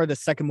showed her the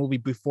second movie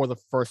before the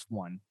first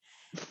one.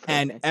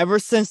 And ever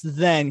since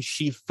then,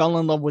 she fell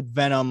in love with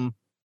Venom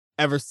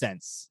ever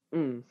since.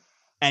 Mm.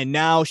 And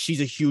now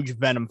she's a huge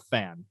Venom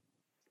fan.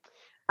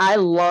 I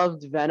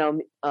loved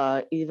Venom,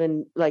 I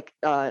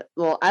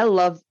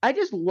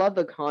just love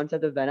the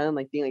concept of Venom,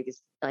 like being like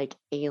this like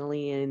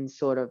alien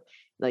sort of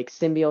like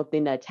symbiote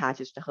thing that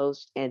attaches to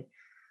host. And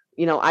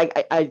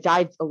I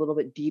dived a little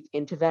bit deep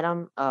into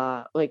Venom.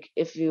 Like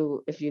if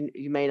you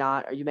may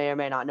not, or you may or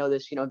may not know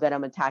this,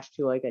 Venom attached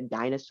to like a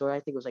dinosaur. I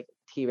think it was like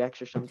T-Rex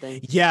or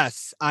something.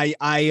 Yes,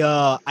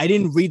 I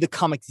didn't read the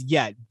comics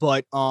yet,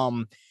 but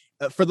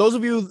for those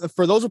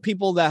of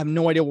people that have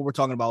no idea what we're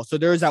talking about, so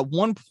there's at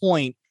one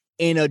point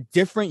in a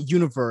different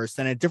universe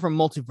and a different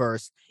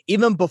multiverse,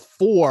 even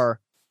before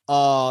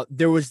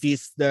there was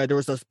this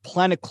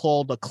planet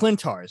called the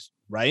Clintars,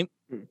 right?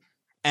 Mm.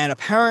 And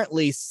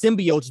apparently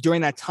symbiotes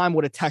during that time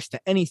would attach to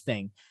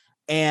anything,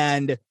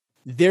 and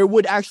there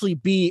would actually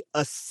be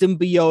a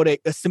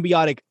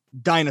symbiotic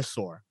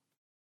dinosaur,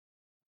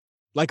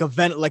 like a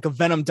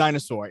Venom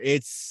dinosaur.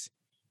 It's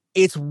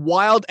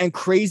wild and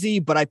crazy,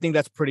 but I think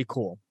that's pretty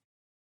cool.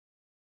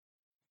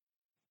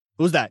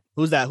 Who's that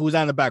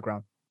in the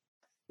background?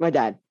 My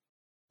dad.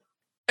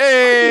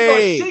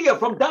 Hey, See you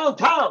from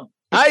downtown.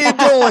 how you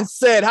doing,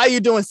 Sid? How you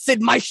doing,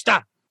 Sid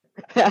Meister?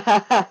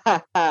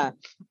 I'm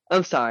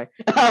sorry.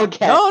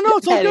 Okay. No,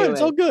 it's all good.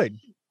 It's all good.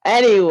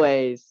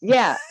 Anyways,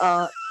 yeah.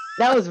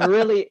 That was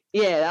really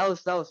that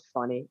was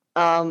funny.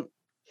 I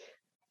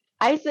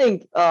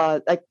think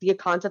like the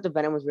concept of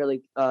Venom was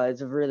really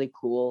is really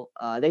cool.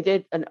 They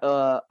did an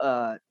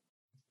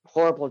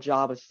horrible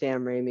job with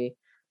Sam Raimi,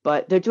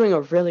 but they're doing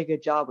a really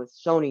good job with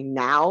Sony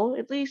now,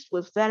 at least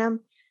with Venom.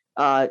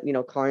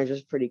 Carnage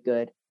is pretty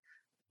good.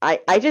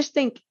 I just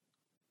think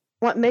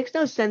what makes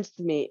no sense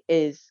to me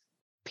is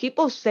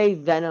people say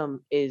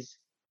Venom is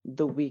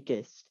the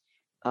weakest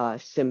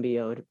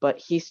symbiote, but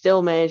he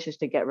still manages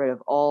to get rid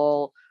of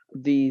all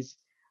these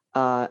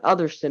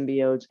other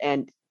symbiotes.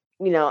 And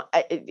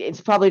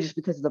it's probably just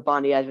because of the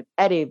bond he has with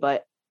Eddie,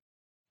 but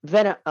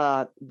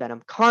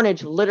Venom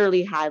Carnage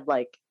literally had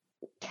like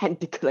I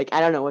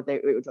don't know what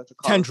they're called.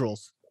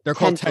 Tendrils. They're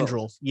called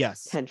tendrils.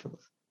 Yes.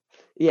 Tendrils.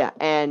 Yeah,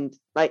 and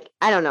like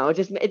I don't know, it's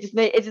just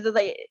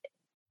like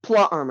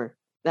plot armor.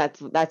 That's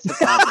the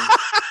problem.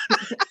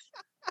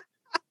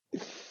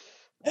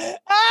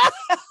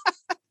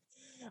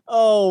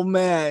 Oh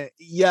man,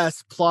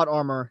 yes, plot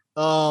armor.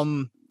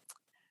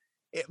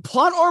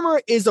 Plot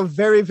armor is a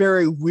very,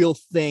 very real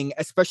thing,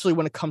 especially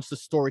when it comes to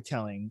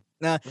storytelling.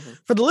 Now,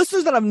 for the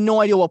listeners that have no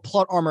idea what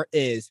plot armor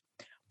is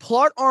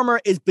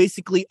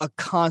basically a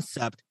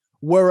concept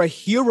where a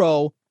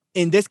hero,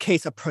 in this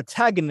case a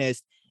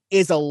protagonist,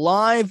 is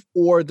alive,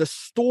 or the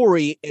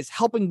story is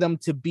helping them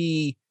to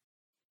be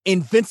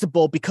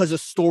invincible because the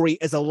story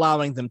is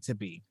allowing them to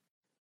be.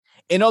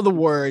 In other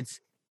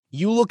words,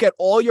 you look at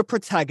all your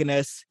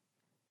protagonists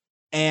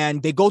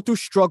and they go through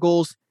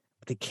struggles,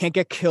 but they can't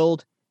get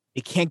killed.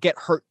 They can't get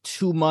hurt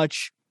too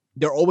much.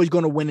 They're always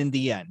going to win in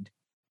the end.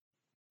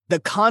 The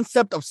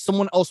concept of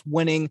someone else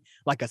winning,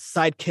 like a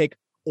sidekick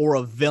or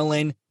a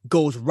villain,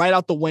 goes right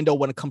out the window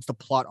when it comes to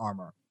plot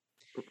armor.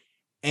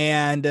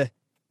 And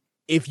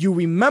if you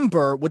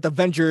remember with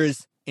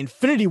Avengers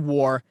Infinity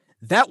War,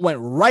 that went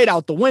right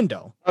out the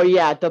window. Oh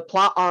yeah, the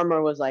plot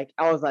armor was like,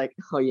 I was like,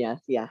 oh yeah,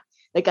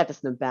 they got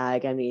this in the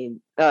bag. I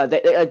mean,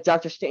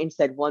 Dr. Strange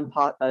said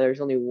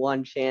there's only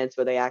one chance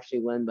where they actually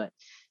win, but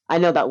I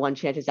know that one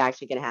chance is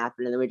actually going to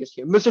happen, and then we just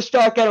hear, Mr.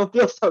 Stark, I don't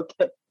feel so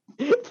good.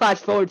 Flash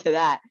forward to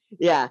that.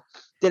 Yeah,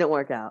 didn't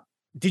work out.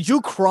 Did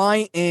you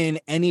cry in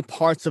any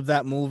parts of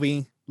that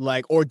movie?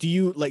 Or do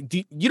you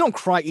don't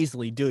cry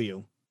easily, do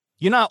you?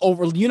 You're not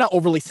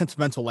overly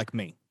sentimental like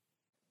me.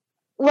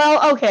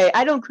 Well, okay,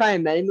 I don't cry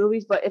in many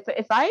movies, but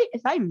if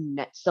I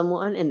met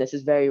someone, and this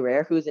is very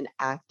rare, who's an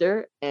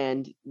actor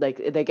and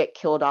like they get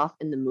killed off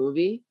in the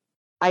movie,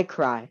 I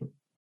cry.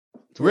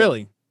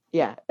 Really?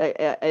 Yeah.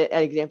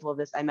 An example of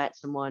this, I met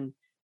someone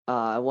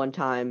one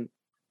time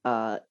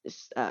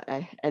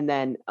and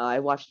then I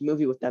watched a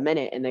movie with them in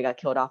it, and they got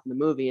killed off in the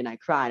movie, and I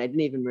cried. I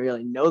didn't even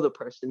really know the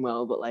person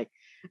well, but like,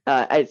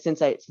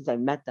 since I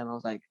met them, I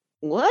was like,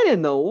 what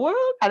in the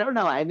world? I don't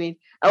know. I mean,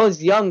 I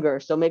was younger,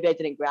 so maybe I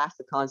didn't grasp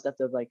the concept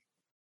of like.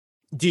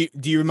 Do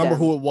you remember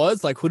who it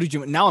was? Like, who did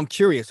you? Now I'm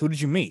curious. Who did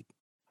you meet?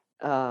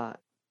 Chaz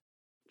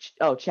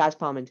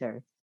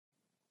Palminteri.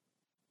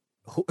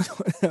 Who?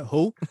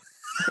 Who?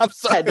 I'm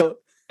sorry. I don't.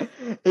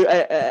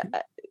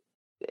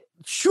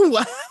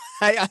 Shoot,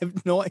 I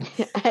have no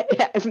idea.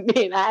 I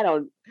mean, I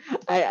don't.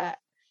 I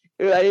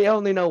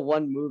only know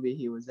one movie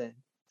he was in.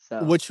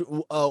 So Which?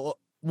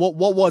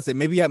 What was it?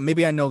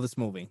 Maybe I know this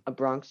movie. A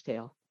Bronx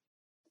Tale.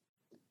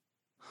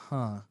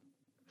 Huh.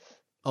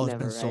 Oh, it's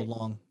Never, been so right?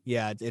 long.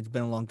 Yeah, it's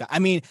been a long time. I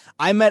mean,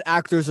 I met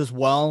actors as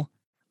well.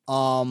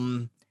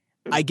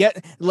 I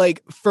get,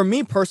 like, for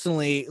me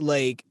personally,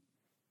 like,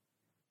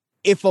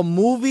 if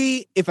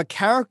a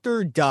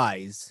character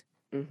dies,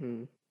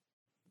 Mm-hmm.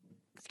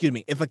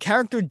 if a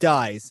character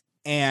dies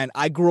and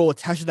I grow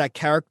attached to that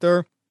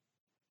character,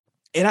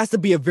 it has to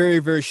be a very,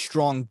 very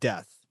strong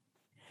death.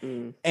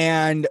 Mm.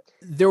 And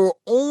there were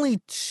only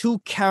 2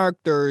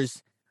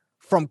 characters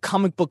from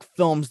comic book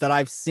films that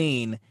I've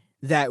seen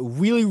that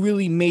really,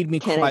 really made me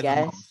Can cry I the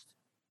guess? most.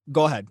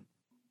 Go ahead.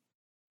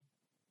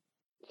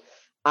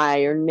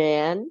 Iron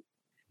Man.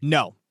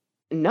 No.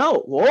 No.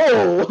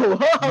 Whoa.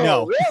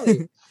 No.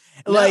 Really?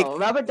 Like, no.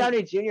 Robert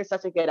Downey Jr. is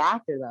such a good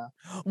actor, though.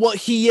 well,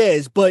 he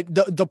is, but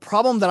the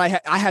problem that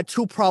I had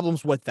 2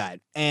 problems with that,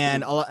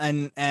 and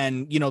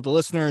you know, the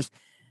listeners,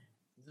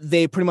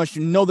 they pretty much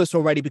know this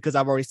already because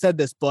I've already said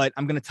this, but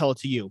I'm gonna tell it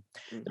to you.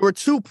 There were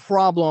 2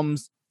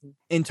 problems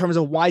in terms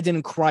of why I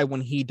didn't cry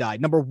when he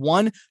died. Number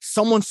 1,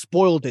 someone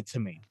spoiled it to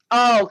me.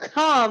 Oh,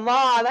 come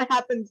on. That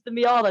happens to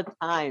me all the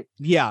time.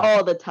 Yeah.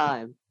 All the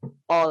time.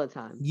 All the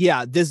time.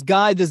 Yeah, this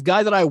guy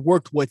that I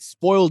worked with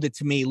spoiled it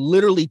to me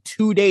literally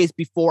 2 days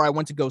before I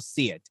went to go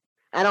see it.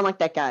 I don't like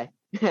that guy.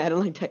 I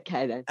don't like that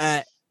guy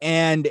then.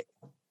 And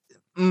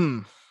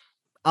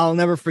I'll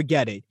never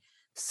forget it.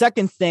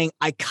 Second thing,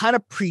 I kind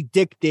of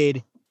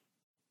predicted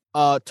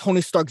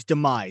Tony Stark's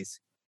demise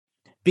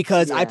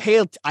because I pay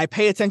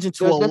attention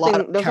to a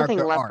lot of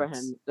character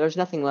arcs. There's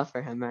nothing left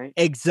for him, right?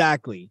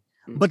 Exactly.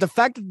 But the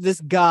fact that this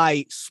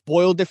guy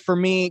spoiled it for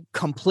me,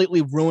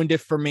 completely ruined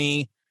it for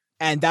me,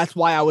 and that's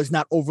why I was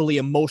not overly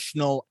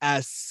emotional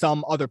as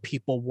some other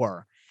people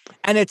were.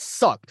 And it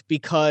sucked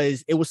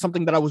because it was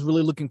something that I was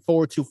really looking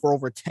forward to for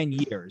over 10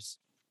 years.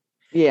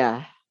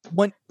 Yeah.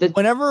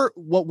 Whenever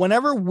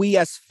we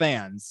as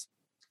fans,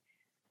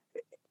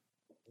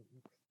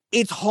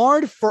 it's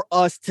hard for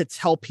us to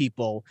tell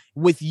people,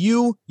 with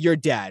you, your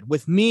dad,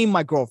 with me,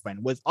 my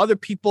girlfriend, with other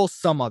people,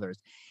 some others.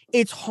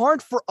 It's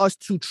hard for us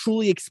to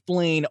truly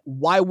explain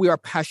why we are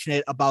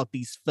passionate about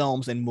these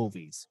films and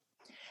movies.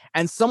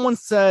 And someone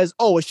says,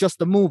 oh, it's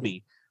just a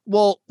movie.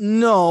 Well,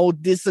 no,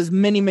 this is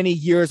many, many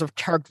years of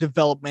character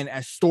development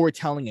and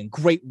storytelling and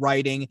great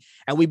writing.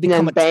 And we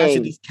become attached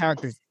to these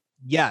characters.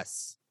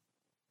 Yes.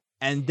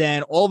 And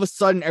then all of a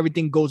sudden,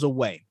 everything goes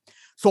away.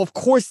 So, of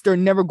course, they're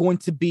never going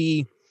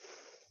to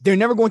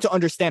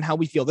understand how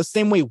we feel. The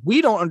same way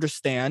we don't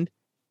understand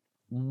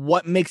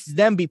what makes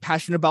them be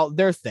passionate about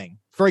their thing.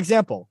 For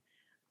example,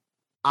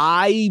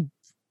 I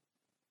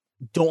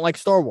don't like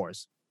Star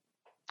Wars.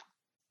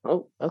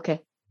 Oh,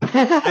 okay.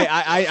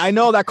 I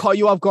know that caught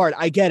you off guard.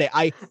 I get it.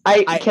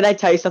 Can I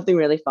tell you something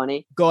really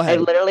funny? Go ahead.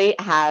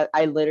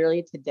 I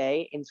literally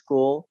today in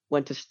school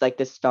went to like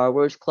this Star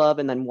Wars club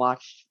and then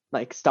watched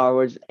like Star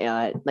Wars,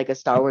 like a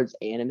Star Wars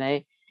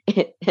anime,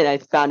 and I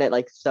found it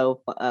like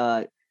so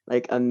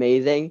like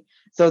amazing.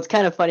 So it's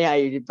kind of funny how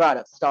you brought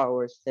up Star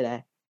Wars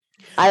today.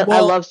 I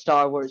love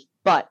Star Wars,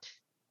 but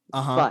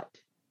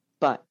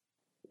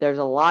there's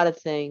a lot of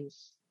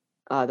things.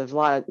 There's a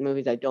lot of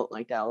movies I don't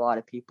like that a lot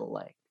of people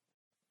like.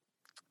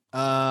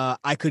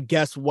 I could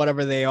guess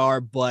whatever they are,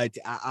 but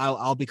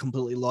I'll be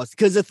completely lost.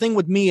 Because the thing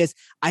with me is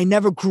I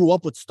never grew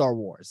up with Star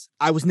Wars.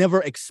 I was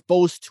never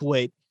exposed to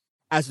it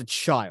as a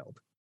child.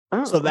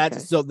 Oh, so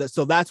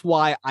that's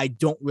why I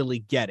don't really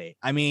get it.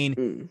 I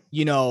mean,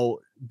 you know,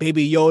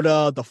 Baby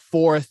Yoda, the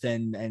Fourth,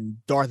 and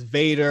Darth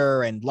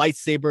Vader and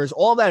lightsabers,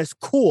 all that is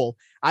cool.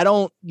 I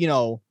don't, you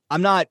know,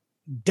 I'm not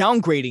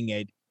downgrading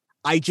it.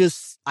 I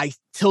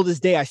till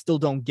this day I still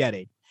don't get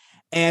it.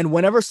 And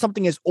whenever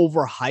something is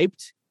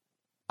overhyped,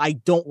 I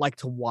don't like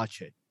to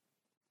watch it.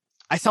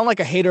 I sound like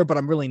a hater, but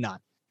I'm really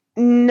not.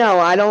 No,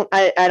 I don't.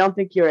 I don't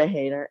think you're a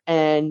hater.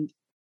 And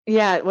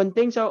yeah, when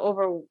things are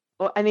over,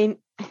 well, I mean,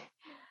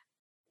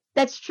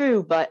 that's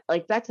true. But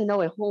like back to No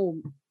Way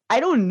Home, we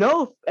don't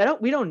know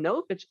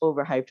if it's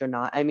overhyped or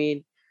not. I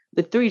mean,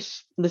 the three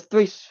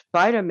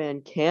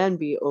Spider-Man can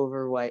be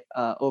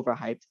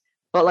overhyped,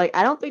 but like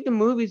I don't think the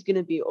movie's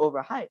gonna be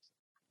overhyped.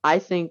 I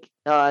think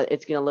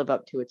it's gonna live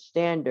up to its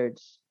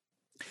standards.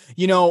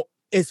 You know,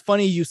 it's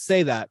funny you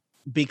say that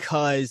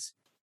because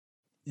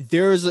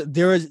there's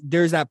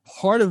that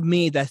part of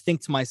me that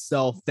thinks to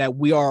myself that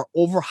we are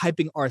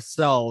overhyping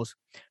ourselves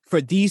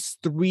for these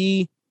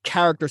 3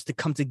 characters to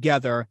come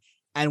together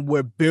and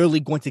we're barely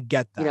going to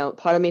get that. You know,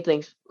 part of me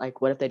thinks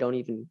like, what if they don't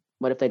even,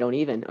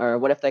 or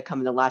what if they come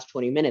in the last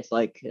 20 minutes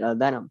like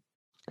Venom?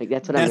 Like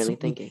that's what I'm really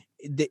thinking.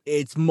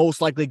 It's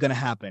most likely going to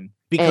happen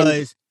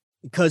And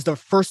because the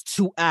first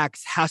 2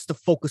 acts has to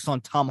focus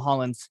on Tom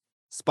Holland's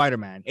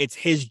Spider-Man. It's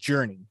his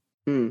journey.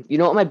 you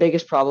know what my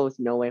biggest problem with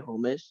No Way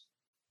Home is?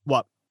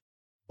 What?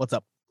 What's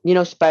up? You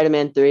know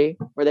Spider-Man 3,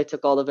 where they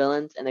took all the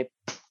villains and they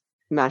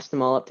mashed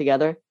them all up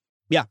together?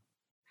 Yeah.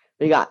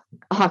 We got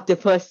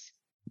Octopus.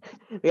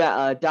 We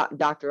got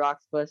Dr.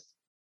 Octopus,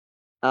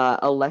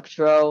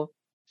 Electro,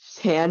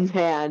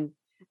 Sandman,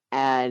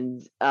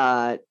 and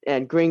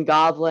Green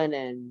Goblin,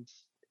 and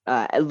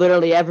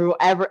literally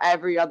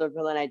every other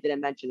villain I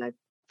didn't mention. I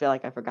feel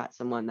like I forgot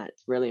someone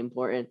that's really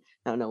important.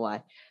 I don't know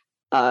why.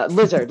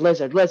 Lizard.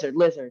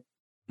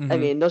 Mm-hmm. I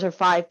mean, those are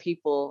 5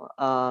 people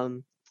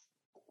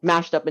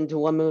mashed up into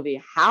one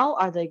movie. How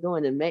are they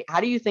going to make? How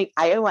do you think?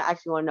 I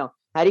actually want to know.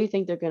 How do you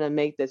think they're going to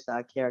make this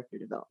character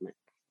development?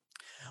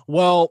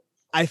 Well,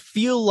 I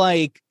feel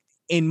like,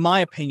 in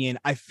my opinion,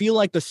 I feel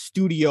like the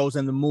studios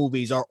and the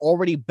movies are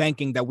already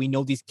banking that we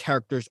know these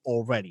characters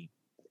already.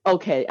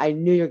 Okay, I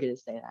knew you were going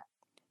to say that.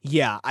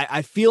 Yeah,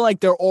 I feel like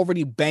they're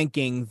already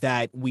banking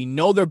that we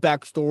know their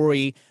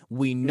backstory,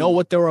 we know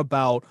what they're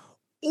about,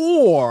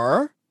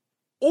 or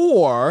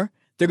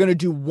they're going to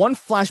do one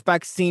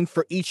flashback scene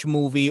for each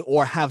movie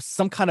or have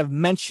some kind of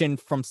mention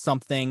from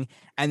something,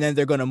 and then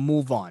they're going to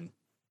move on.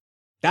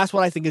 That's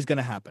what I think is going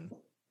to happen.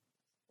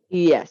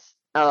 Yes.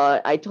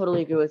 I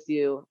totally agree with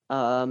you.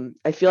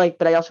 I feel like,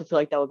 but I also feel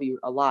like that would be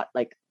a lot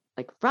like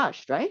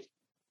rushed, right?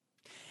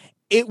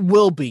 It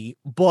will be,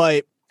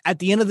 but at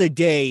the end of the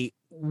day,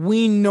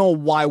 we know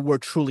why we're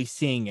truly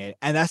seeing it,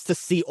 and that's to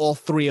see all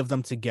 3 of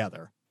them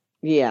together.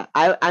 Yeah,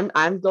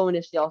 I'm going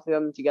to see all 3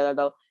 of them together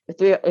though.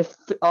 If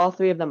all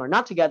 3 of them are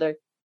not together,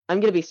 I'm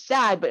gonna be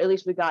sad. But at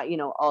least we got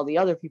all the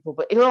other people.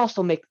 But it would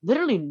also make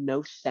literally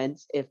no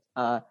sense if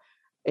at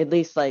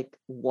least like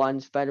one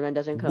Spider-Man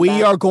doesn't come back.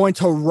 We are going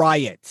to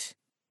riot.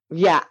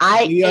 Yeah,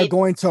 we are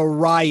going to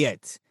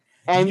riot.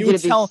 I'm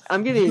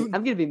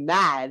gonna be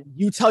mad.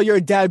 You tell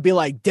your dad, be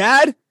like,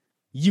 Dad,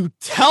 you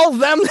tell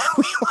them that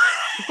we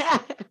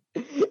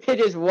He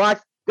just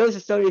goes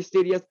to Sony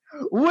Studios.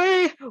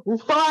 We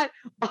want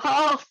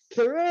all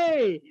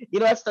 3. You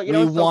know that's so, we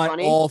want so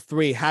funny? all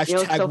 3.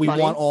 Hashtag so we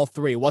funny? Want all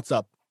 3. What's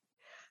up?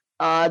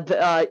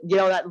 That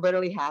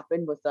literally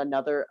happened with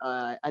another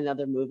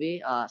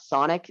movie.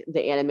 Sonic.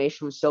 The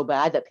animation was so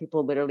bad that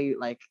people literally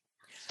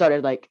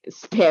started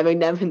spamming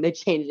them, and they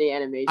changed the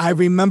animation. I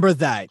remember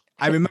that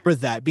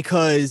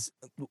because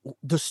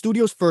the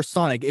studios for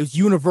Sonic, it was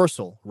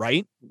Universal,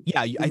 right?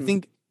 Yeah, I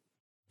think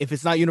if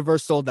it's not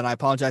Universal, then I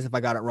apologize if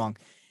I got it wrong.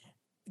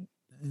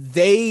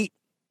 They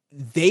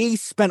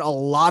spent a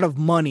lot of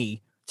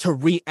money to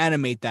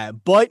reanimate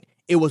that, but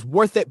it was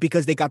worth it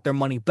because they got their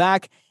money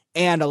back,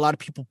 and a lot of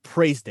people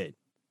praised it.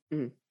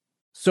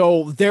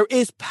 So there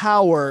is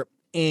power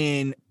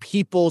in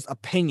people's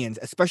opinions,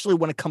 especially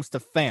when it comes to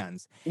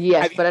fans.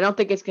 Yes, but I don't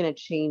think it's going to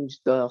change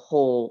the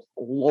whole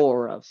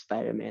lore of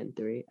Spider-Man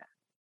 3.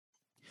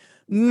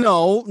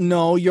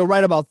 No, you're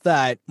right about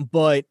that.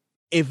 But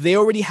if they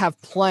already have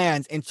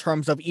plans in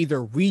terms of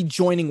either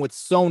rejoining with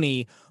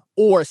Sony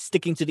or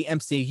sticking to the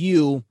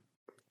MCU,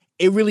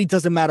 it really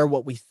doesn't matter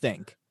what we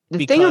think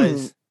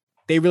because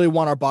they really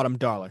want our bottom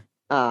dollar.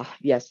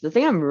 Yes, the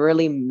thing I'm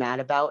really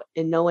mad about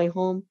in No Way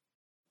Home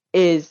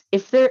is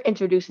if they're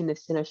introducing the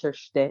Sinister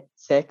Six.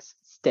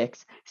 The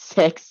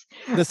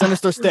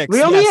Sinister Six.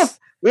 we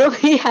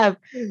only have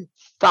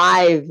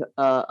 5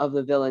 of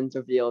the villains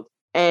revealed,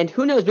 and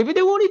who knows? Maybe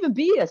there won't even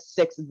be a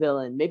 6th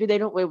villain. Maybe they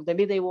don't.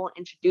 Maybe they won't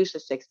introduce a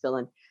 6th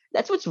villain.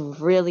 That's what's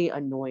really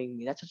annoying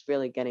me. That's what's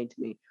really getting to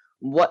me.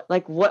 What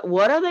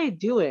are they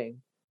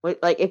doing?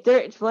 If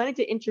they're planning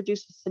to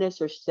introduce the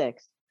Sinister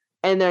Six,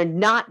 and they're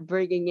not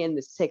bringing in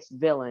the 6th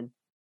villain,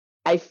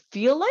 I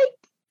feel like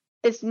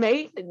it's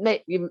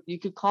you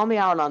could call me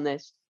out on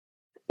this.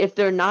 If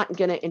they're not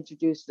going to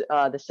introduce the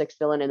 6th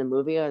villain in the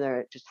movie, or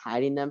they're just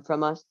hiding them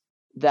from us,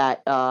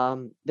 that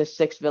the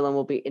 6th villain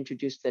will be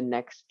introduced in the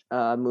next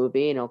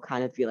movie, and it'll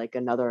kind of be like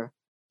another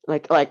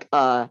maybe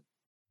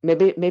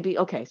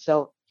okay.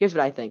 So here's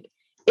what I think: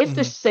 if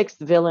the 6th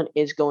villain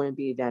is going to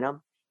be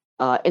Venom,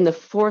 in the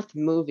 4th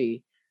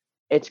movie,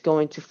 it's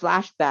going to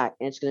flashback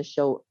and it's going to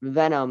show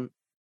Venom.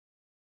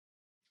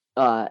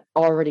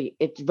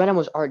 Venom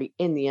was already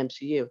in the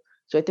MCU.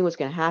 So I think what's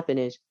going to happen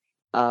is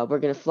we're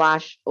going to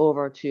flash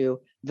over to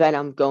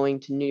Venom going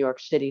to New York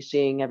City,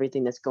 seeing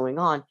everything that's going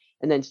on,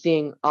 and then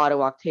seeing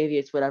Otto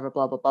Octavius, whatever,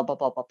 blah, blah, blah, blah,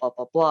 blah, blah, blah,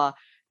 blah, blah.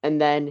 And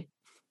then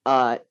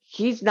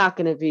he's not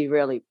going to be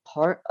really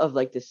part of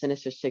the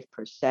Sinister Six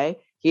per se.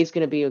 He's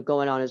going to be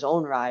going on his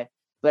own ride.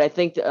 But I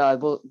think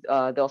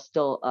they'll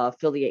still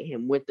affiliate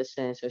him with the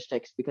Sinister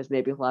Six because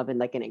maybe he'll have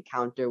an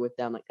encounter with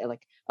them,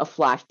 like a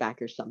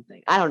flashback or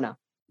something. I don't know.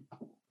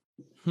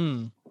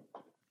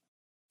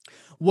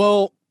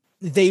 Well,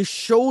 they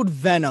showed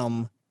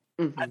Venom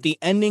at the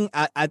ending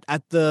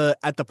at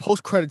the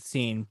post-credit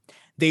scene.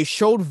 they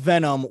showed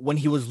Venom when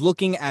he was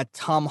looking at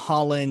Tom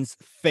Holland's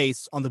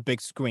face on the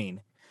big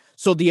screen.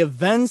 So the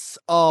events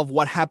of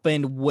what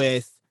happened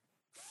with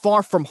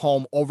Far From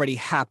Home already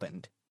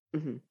happened.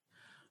 Mm-hmm.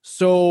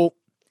 So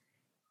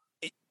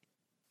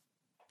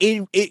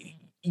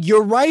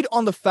you're right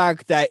on the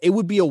fact that it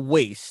would be a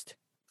waste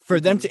for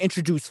them to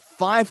introduce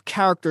 5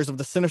 characters of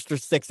the Sinister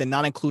Six and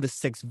not include a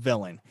 6th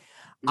villain.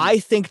 I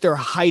think they're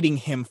hiding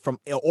him from,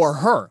 or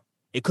her.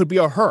 It could be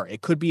a her.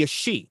 It could be a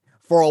she,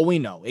 for all we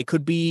know. It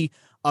could be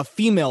a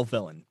female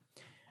villain.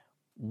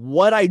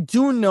 What I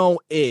do know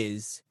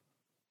is,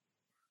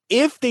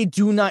 if they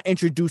do not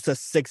introduce a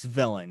 6th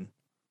villain,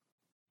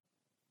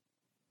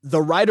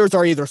 the writers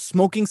are either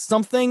smoking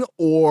something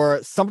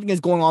or something is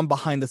going on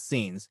behind the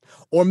scenes.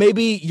 Or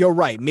maybe you're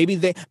right.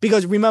 Maybe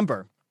because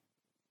remember,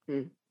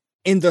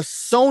 in the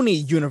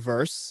Sony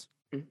universe,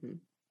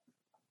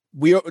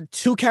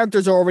 2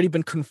 characters have already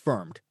been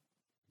confirmed.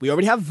 We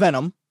already have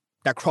Venom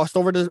that crossed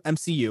over to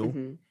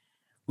MCU.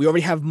 We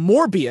already have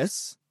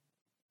Morbius.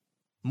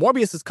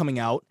 Morbius is coming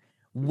out,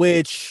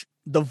 which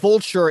the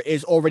Vulture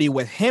is already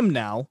with him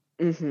now.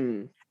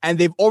 And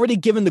they've already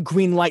given the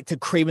green light to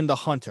Kraven the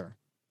Hunter.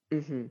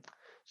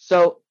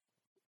 So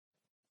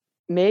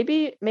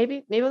maybe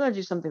we'll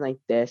do something like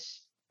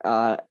this.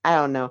 I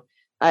don't know.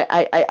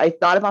 I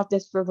thought about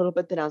this for a little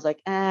bit, then I was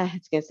like,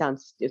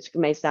 it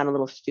may sound a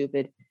little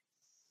stupid.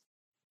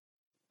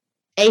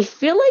 I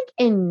feel like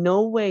in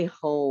No Way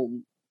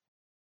Home,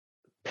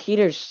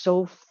 Peter's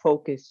so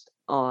focused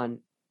on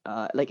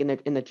like in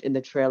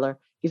the trailer,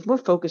 he's more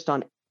focused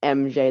on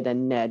MJ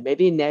than Ned.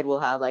 Maybe Ned will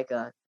have like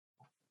a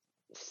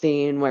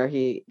scene where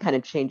he kind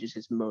of changes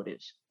his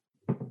motives.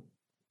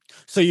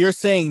 So you're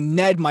saying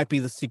Ned might be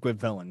the secret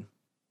villain?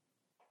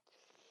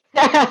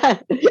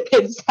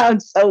 It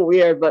sounds so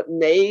weird, but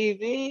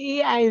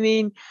maybe. I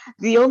mean,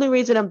 the only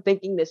reason I'm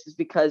thinking this is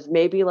because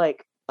maybe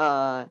like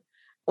I'm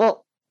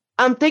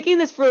thinking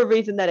this for a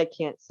reason that I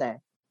can't say.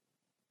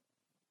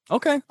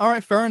 Okay, all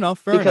right, fair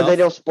enough. Because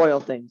it'll spoil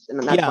things,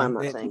 and that's why I'm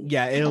not saying.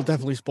 Yeah, it'll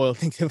definitely spoil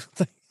things.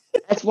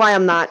 That's why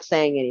I'm not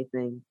saying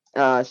anything.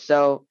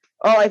 So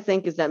all I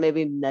think is that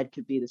maybe Ned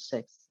could be the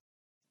 6th.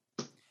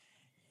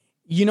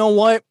 You know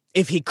what?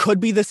 If he could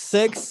be the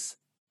 6th,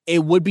 it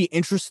would be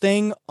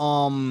interesting.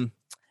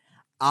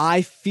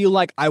 I feel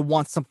like I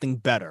want something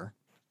better.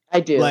 I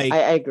do. I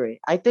agree.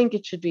 I think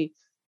it should be.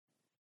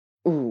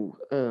 Now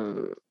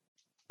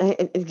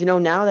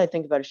that I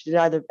think about it, should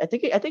either. I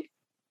think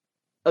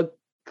a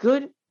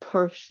good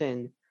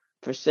person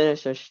for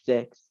Sinister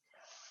Six.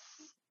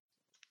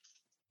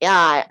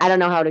 Yeah, I don't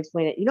know how to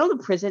explain it. You know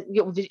the prison,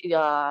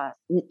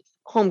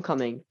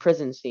 Homecoming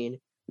prison scene.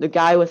 The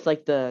guy with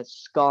like the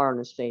scar on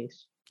his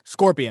face.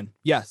 Scorpion,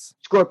 yes.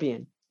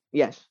 Scorpion,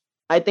 yes.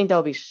 I think that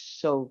would be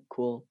so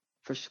cool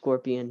for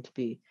Scorpion to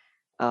be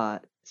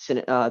the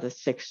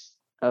 6th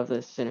of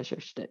the Sinister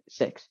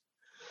Six.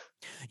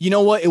 You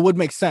know what? It would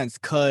make sense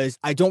because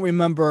I don't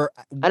remember.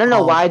 I don't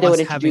know why they would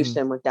introduce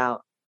him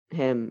without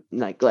him.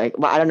 Well,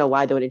 I don't know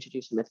why they would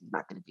introduce him if he's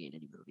not going to be in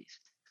any movies.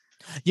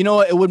 You know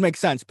what? It would make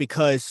sense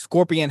because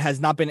Scorpion has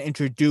not been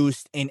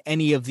introduced in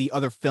any of the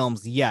other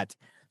films yet.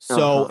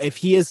 So if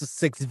he is the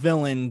 6th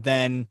villain,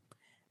 then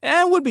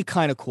it would be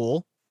kind of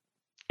cool.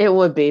 It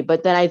would be,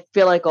 but then I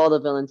feel like all the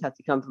villains have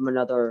to come from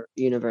another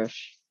universe.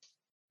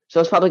 So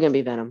it's probably going to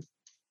be Venom.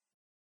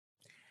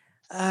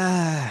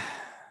 I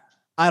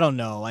don't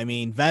know. I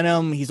mean,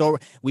 Venom,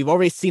 we've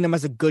already seen him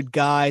as a good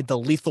guy, the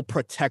lethal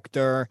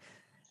protector.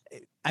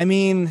 I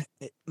mean,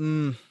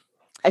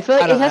 I feel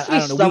like it has to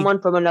be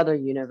someone from another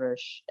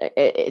universe.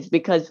 It's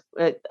because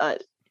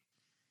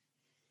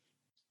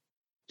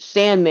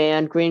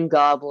Sandman, Green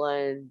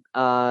Goblin,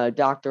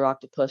 Dr.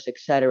 Octopus,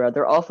 etc.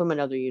 They're all from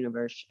another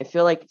universe. I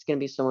feel like it's going to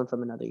be someone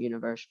from another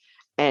universe.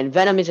 And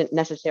Venom isn't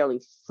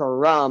necessarily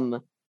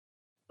from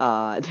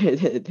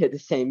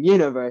the same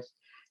universe.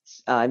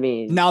 I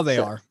mean, now they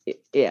are.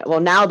 Yeah, well,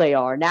 now they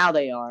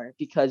are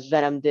because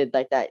Venom did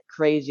like that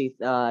crazy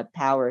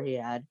power he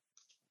had.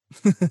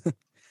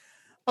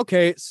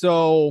 Okay,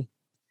 so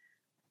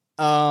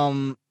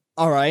all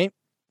right.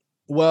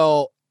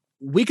 Well,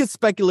 we could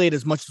speculate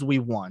as much as we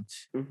want.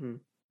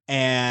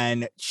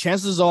 And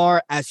chances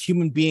are, as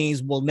human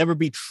beings, we'll never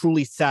be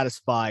truly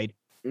satisfied.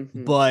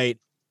 But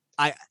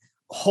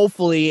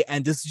hopefully,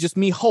 and this is just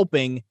me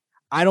hoping,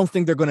 I don't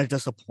think they're going to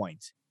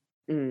disappoint.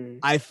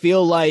 I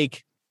feel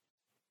like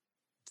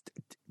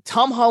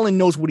Tom Holland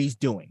knows what he's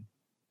doing.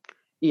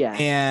 Yeah.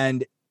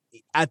 And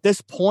at this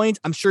point,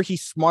 I'm sure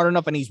he's smart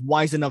enough and he's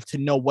wise enough to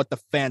know what the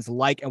fans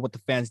like and what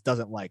the fans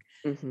doesn't like.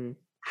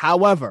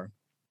 However,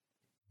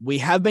 we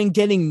have been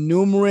getting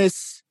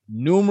numerous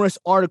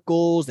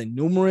articles and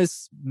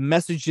numerous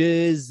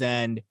messages,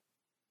 and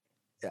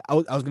I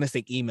was going to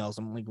say emails.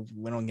 I'm like,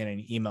 we don't get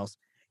any emails.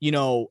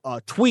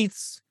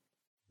 Tweets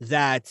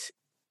that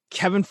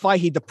Kevin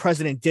Feige, the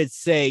president, did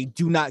say,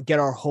 do not get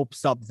our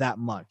hopes up that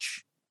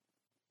much.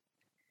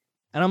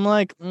 And I'm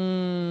like,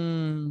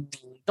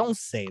 don't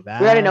say that.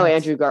 We already know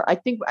Andrew Gar. I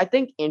think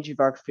Andrew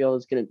Garfield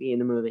is going to be in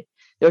the movie.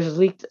 There was a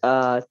leaked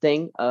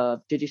thing.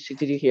 Did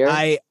you hear?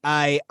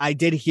 I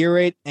did hear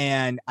it,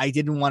 and I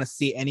didn't want to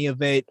see any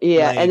of it.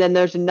 Yeah, like, and then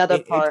there's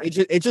another part.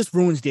 It just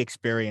ruins the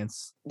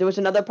experience. There was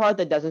another part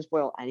that doesn't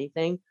spoil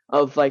anything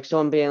of like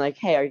someone being like,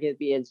 "Hey, are you going to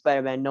be in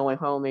Spider-Man No Way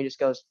Home?" And he just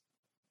goes,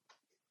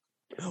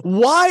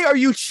 why are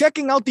you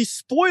checking out these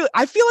spoilers?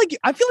 I feel like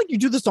you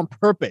do this on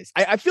purpose.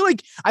 I feel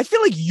like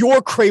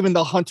you're Craven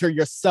the Hunter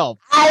yourself.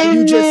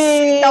 You just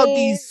seek out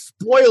these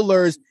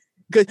spoilers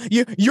because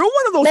you're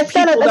one of those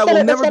people that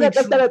will never be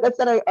true. That's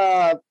not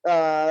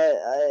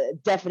a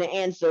definite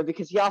answer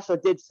because he also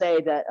did say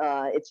that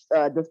it's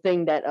the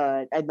thing that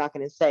I'm not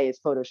going to say is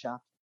Photoshop.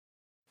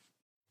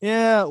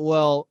 Yeah,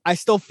 well, I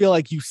still feel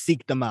like you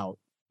seek them out.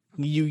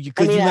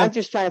 I'm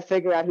just trying to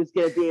figure out who's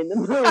going to be in the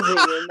movie.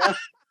 You know?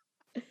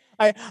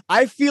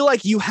 I feel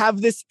like you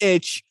have this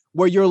itch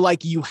where you're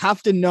like, you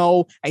have to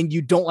know and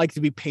you don't like to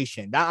be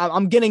patient.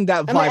 I'm getting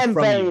that vibe I'm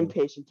from you. I'm very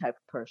impatient type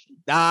of person.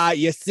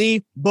 You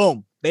see?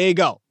 Boom. There you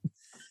go.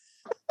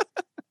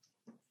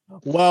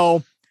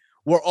 Well,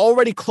 we're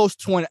already close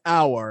to an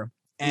hour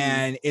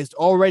and it's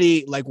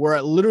already like we're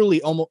at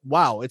literally almost,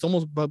 it's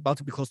almost about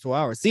to be close to an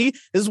hour. See,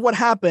 this is what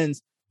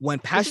happens when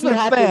passionate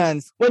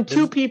fans. When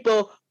two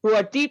people who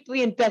are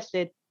deeply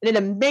invested in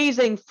an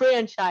amazing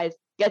franchise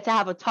get to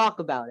have a talk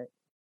about it.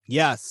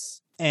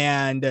 Yes,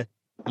 and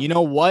you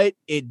know what?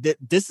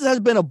 This has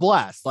been a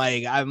blast.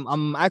 Like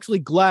I'm actually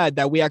glad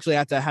that we actually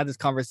had to have this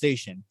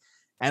conversation.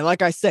 And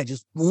like I said,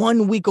 just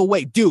 1 week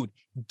away, dude.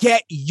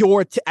 Get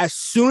your as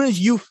soon as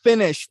you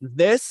finish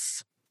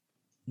this,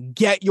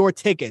 get your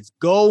tickets.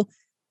 Go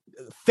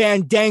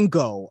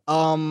Fandango.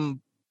 I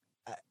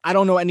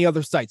don't know any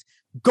other sites.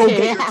 Go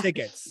get your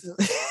tickets.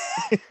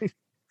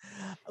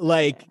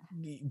 Like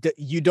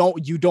you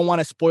don't want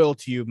to spoil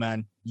to you,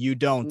 man. You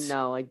don't.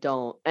 No, I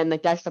don't. And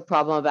like that's the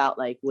problem about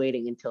like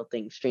waiting until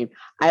things stream.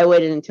 I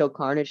waited until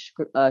Carnage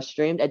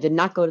streamed. I did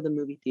not go to the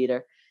movie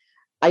theater.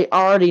 I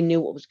already knew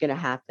what was gonna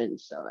happen,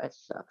 so that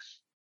sucks.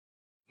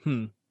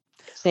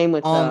 Same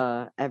with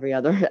every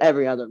other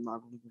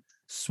Marvel movie.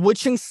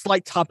 Switching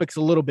slight topics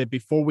a little bit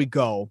before we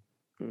go.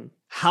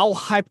 How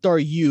hyped are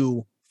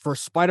you for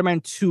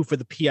Spider-Man 2 for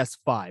the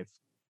PS5?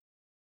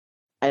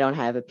 I don't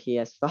have a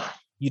PS5.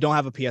 You don't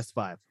have a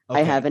PS5. Okay.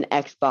 I have an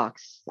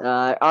Xbox.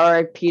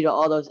 RIP to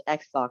all those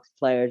Xbox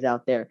players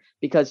out there.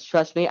 Because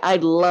trust me,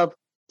 I'd love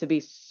to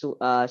be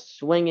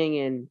swinging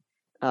in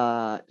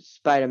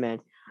Spider-Man.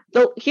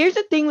 So here's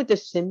the thing with the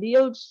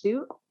symbiote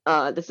suit.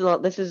 This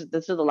is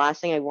the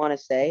last thing I want to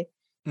say.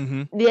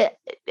 The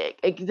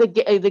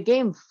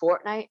game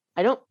Fortnite.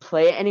 I don't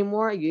play it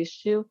anymore. I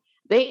used to.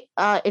 They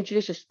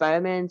introduced a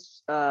Spider-Man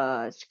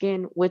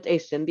skin with a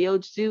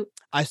symbiote suit.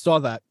 I saw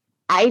that.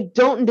 I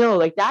don't know.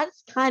 Like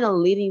that's kind of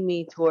leading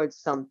me towards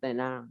something.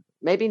 I don't know.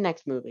 Maybe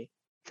next movie.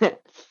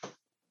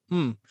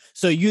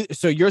 So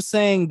you're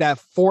saying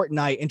that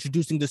Fortnite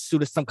introducing the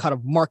suit is some kind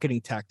of marketing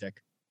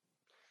tactic?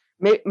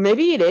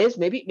 Maybe it is.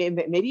 Maybe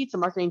it's a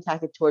marketing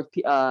tactic towards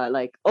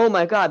like, oh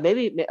my god.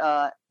 Maybe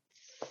I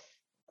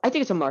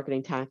think it's a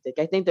marketing tactic.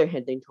 I think they're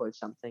hinting towards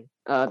something.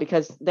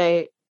 Because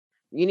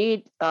you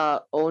need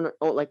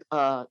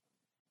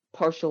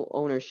partial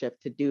ownership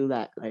to do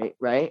that,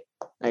 right?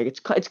 Like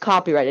it's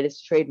copyrighted,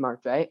 it's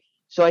trademarked, right?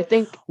 So I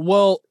think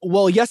well,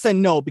 yes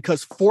and no,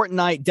 because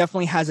Fortnite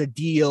definitely has a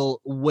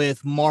deal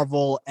with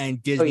Marvel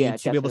and Disney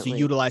to be able to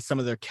utilize some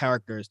of their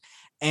characters.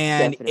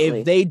 And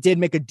if they did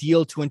make a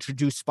deal to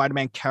introduce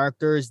Spider-Man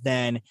characters,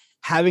 then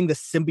having the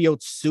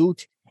symbiote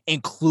suit,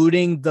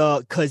 including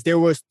because there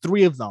was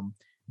 3 of them.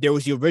 There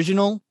was the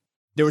original,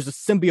 there was the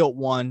symbiote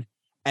one,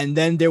 and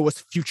then there was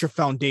Future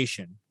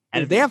Foundation.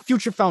 And if they have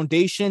Future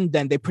Foundation,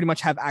 then they pretty much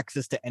have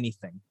access to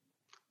anything.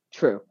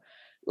 True.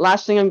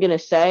 Last thing I'm gonna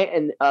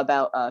say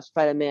about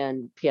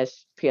Spider-Man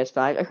PS5.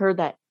 I heard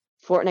that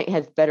Fortnite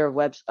has better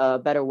web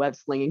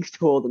slinging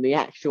tool than the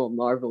actual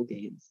Marvel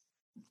games.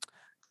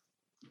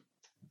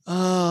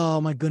 Oh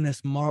my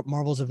goodness,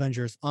 Marvel's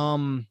Avengers.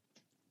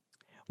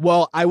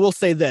 Well, I will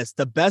say this: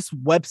 the best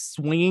web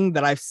swinging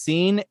that I've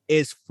seen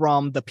is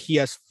from the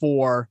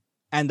PS4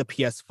 and the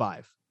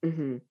PS5.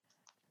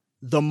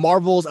 The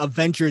Marvel's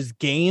Avengers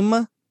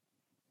game,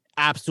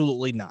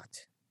 absolutely not.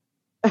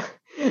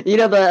 You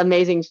know the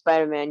Amazing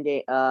Spider-Man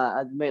game,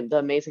 the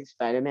Amazing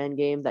Spider-Man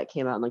game that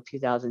came out in like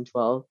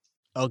 2012.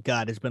 Oh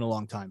God, it's been a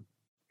long time.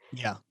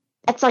 Yeah,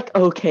 it's like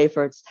okay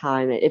for its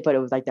time, but it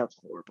was like that was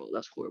horrible.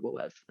 That's horrible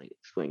web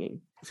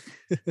swinging.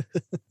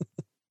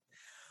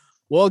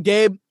 Well,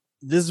 Gabe,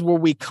 this is where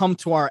we come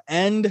to our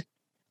end.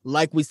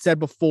 Like we said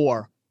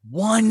before,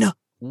 1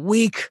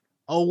 week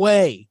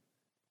away.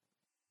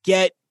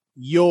 Get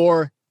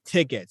your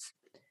tickets.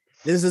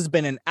 This has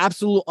been an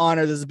absolute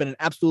honor. This has been an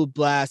absolute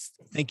blast.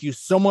 Thank you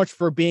so much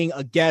for being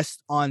a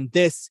guest on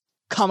this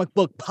comic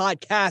book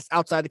podcast,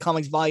 Outside the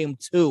Comics Volume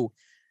 2.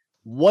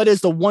 What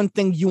is the one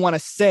thing you want to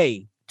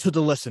say to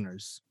the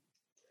listeners?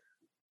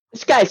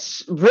 This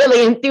guy's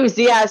really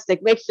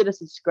enthusiastic. Make sure to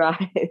subscribe.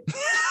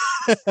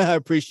 I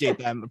appreciate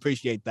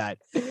that.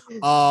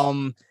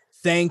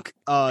 thank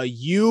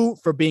you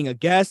for being a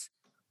guest.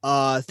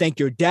 Thank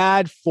your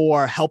dad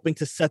for helping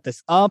to set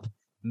this up.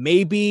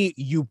 Maybe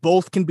you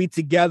both can be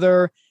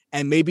together,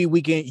 and maybe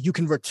you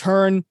can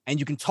return and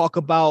you can talk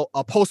about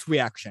a post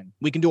reaction.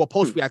 We can do a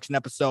post reaction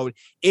episode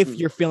if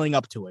you're feeling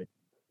up to it.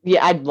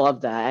 Yeah, I'd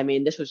love that. I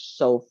mean, this was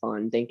so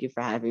fun. Thank you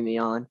for having me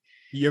on.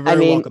 You're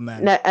very welcome,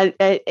 man.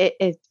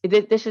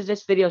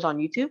 This video's on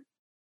YouTube.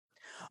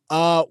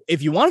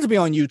 If you want it to be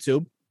on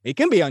YouTube, it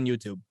can be on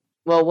YouTube.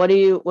 Well, what do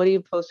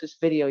you post this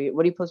video?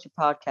 What do you post your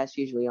podcast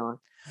usually on?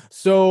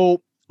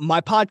 So my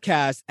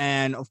podcast,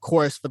 and of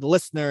course for the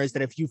listeners,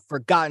 that if you've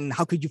forgotten,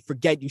 how could you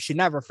forget? You should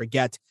never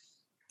forget.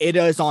 It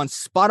is on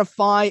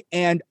Spotify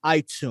and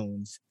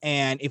iTunes.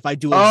 And if I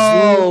do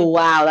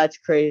wow, that's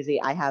crazy.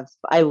 I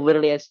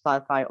literally have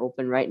Spotify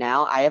open right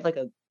now. I have like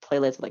a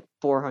playlist of like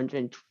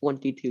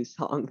 422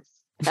 songs.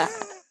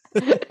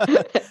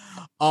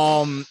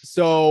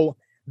 So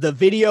the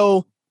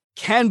video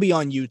can be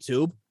on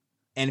YouTube.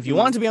 And if you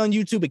want it to be on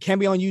YouTube, it can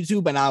be on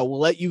YouTube, and I will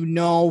let you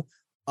know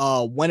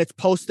when it's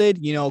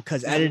posted,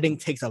 because editing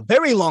takes a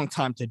very long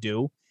time to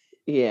do.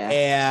 Yeah.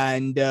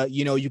 And,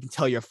 you can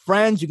tell your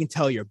friends, you can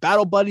tell your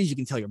battle buddies, you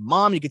can tell your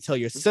mom, you can tell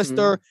your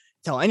sister,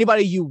 tell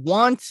anybody you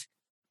want.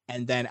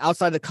 And then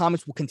outside the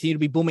comments will continue to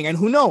be booming. And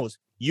who knows,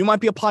 you might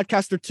be a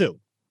podcaster too.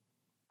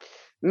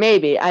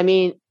 Maybe. I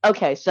mean,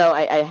 okay, so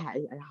I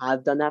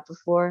have done that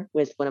before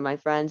with one of my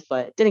friends,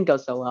 but it didn't go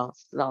so well.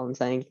 That's all I'm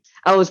saying.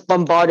 I was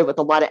bombarded with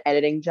a lot of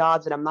editing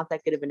jobs, and I'm not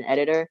that good of an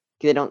editor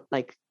because I don't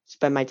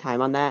spend my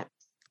time on that.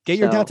 Get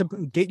your dad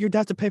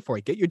to pay for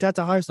it. Get your dad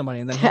to hire somebody,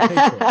 and then he'll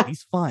pay for it.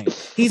 He's fine.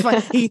 He's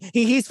fine.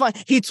 He's fine.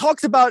 He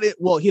talks about it.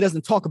 Well, he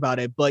doesn't talk about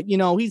it, but he's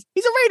a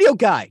radio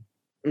guy.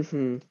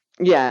 Mm-hmm.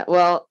 Yeah.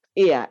 Well,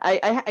 yeah.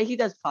 He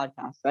does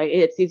podcasts,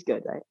 right? He's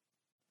good, right?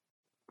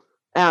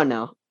 I don't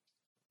know.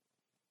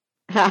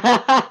 you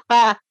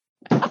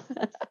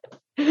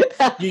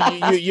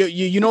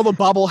know the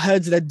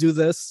bobbleheads that do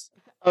this?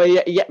 Oh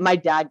yeah. My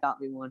dad got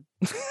me one.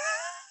 He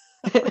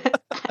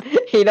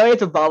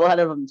has a bobblehead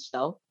of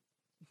himself.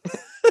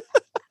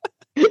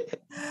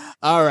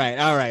 All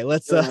right.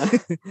 Let's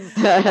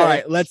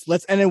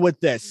let's end it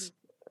with this.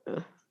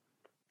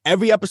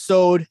 Every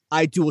episode,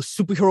 I do a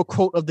superhero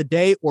quote of the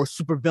day or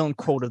supervillain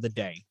quote of the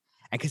day.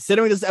 And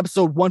considering this is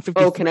episode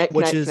 153, can I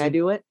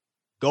do it?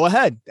 Go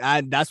ahead.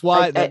 And that's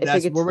why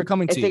that's where we're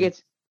coming to. I think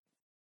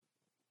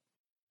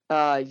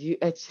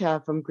it's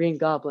from Green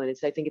Goblin.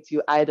 I think it's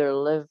you either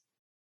live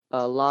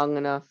long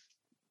enough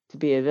to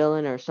be a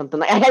villain or something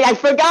like. I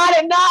forgot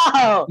it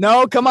now.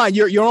 No, come on.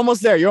 You're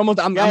almost there.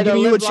 I'm giving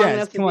you a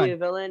chance. Come on. Be a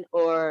villain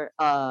or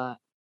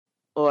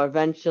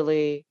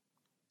eventually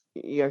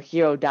your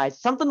hero dies.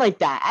 Something like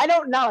that. I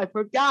don't know. I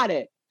forgot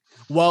it.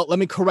 Well, let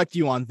me correct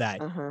you on that.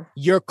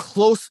 You're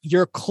close.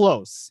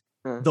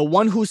 The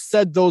one who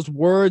said those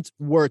words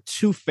were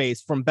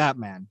Two-Face from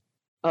Batman.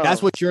 Oh.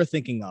 That's what you're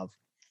thinking of.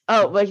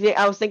 Oh, well,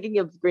 I was thinking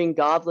of Green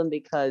Goblin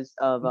because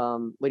of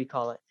what do you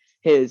call it?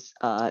 His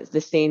the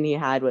scene he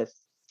had with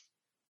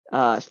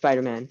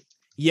Spider-Man.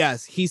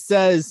 Yes, he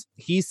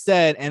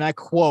said, and I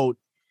quote,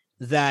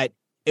 that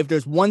if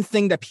there's one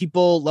thing that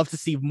people love to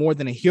see more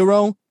than a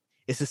hero,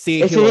 is to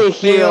see a hero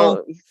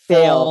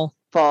fail,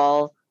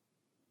 fall,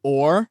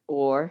 or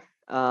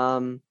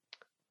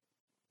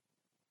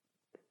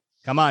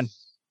come on,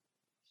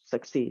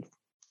 succeed,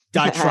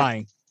 die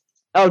trying.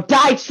 Oh,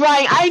 die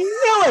trying! I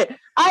knew it!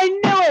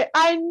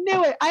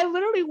 I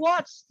literally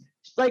watched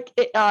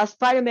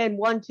Spider-Man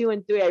 1, 2,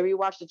 and 3. I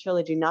rewatched the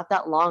trilogy not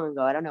that long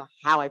ago. I don't know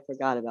how I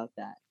forgot about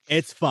that.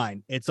 It's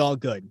fine. It's all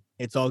good.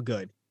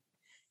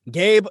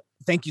 Gabe,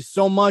 thank you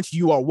so much.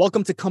 You are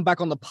welcome to come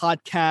back on the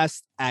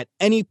podcast at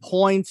any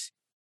point,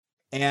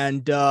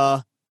 and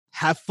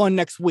have fun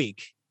next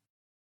week.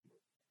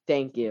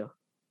 Thank you.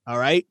 All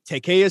right.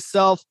 Take care of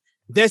yourself.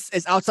 This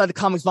is Outside the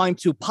Comics Volume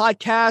 2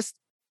 podcast.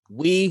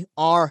 We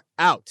are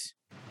out.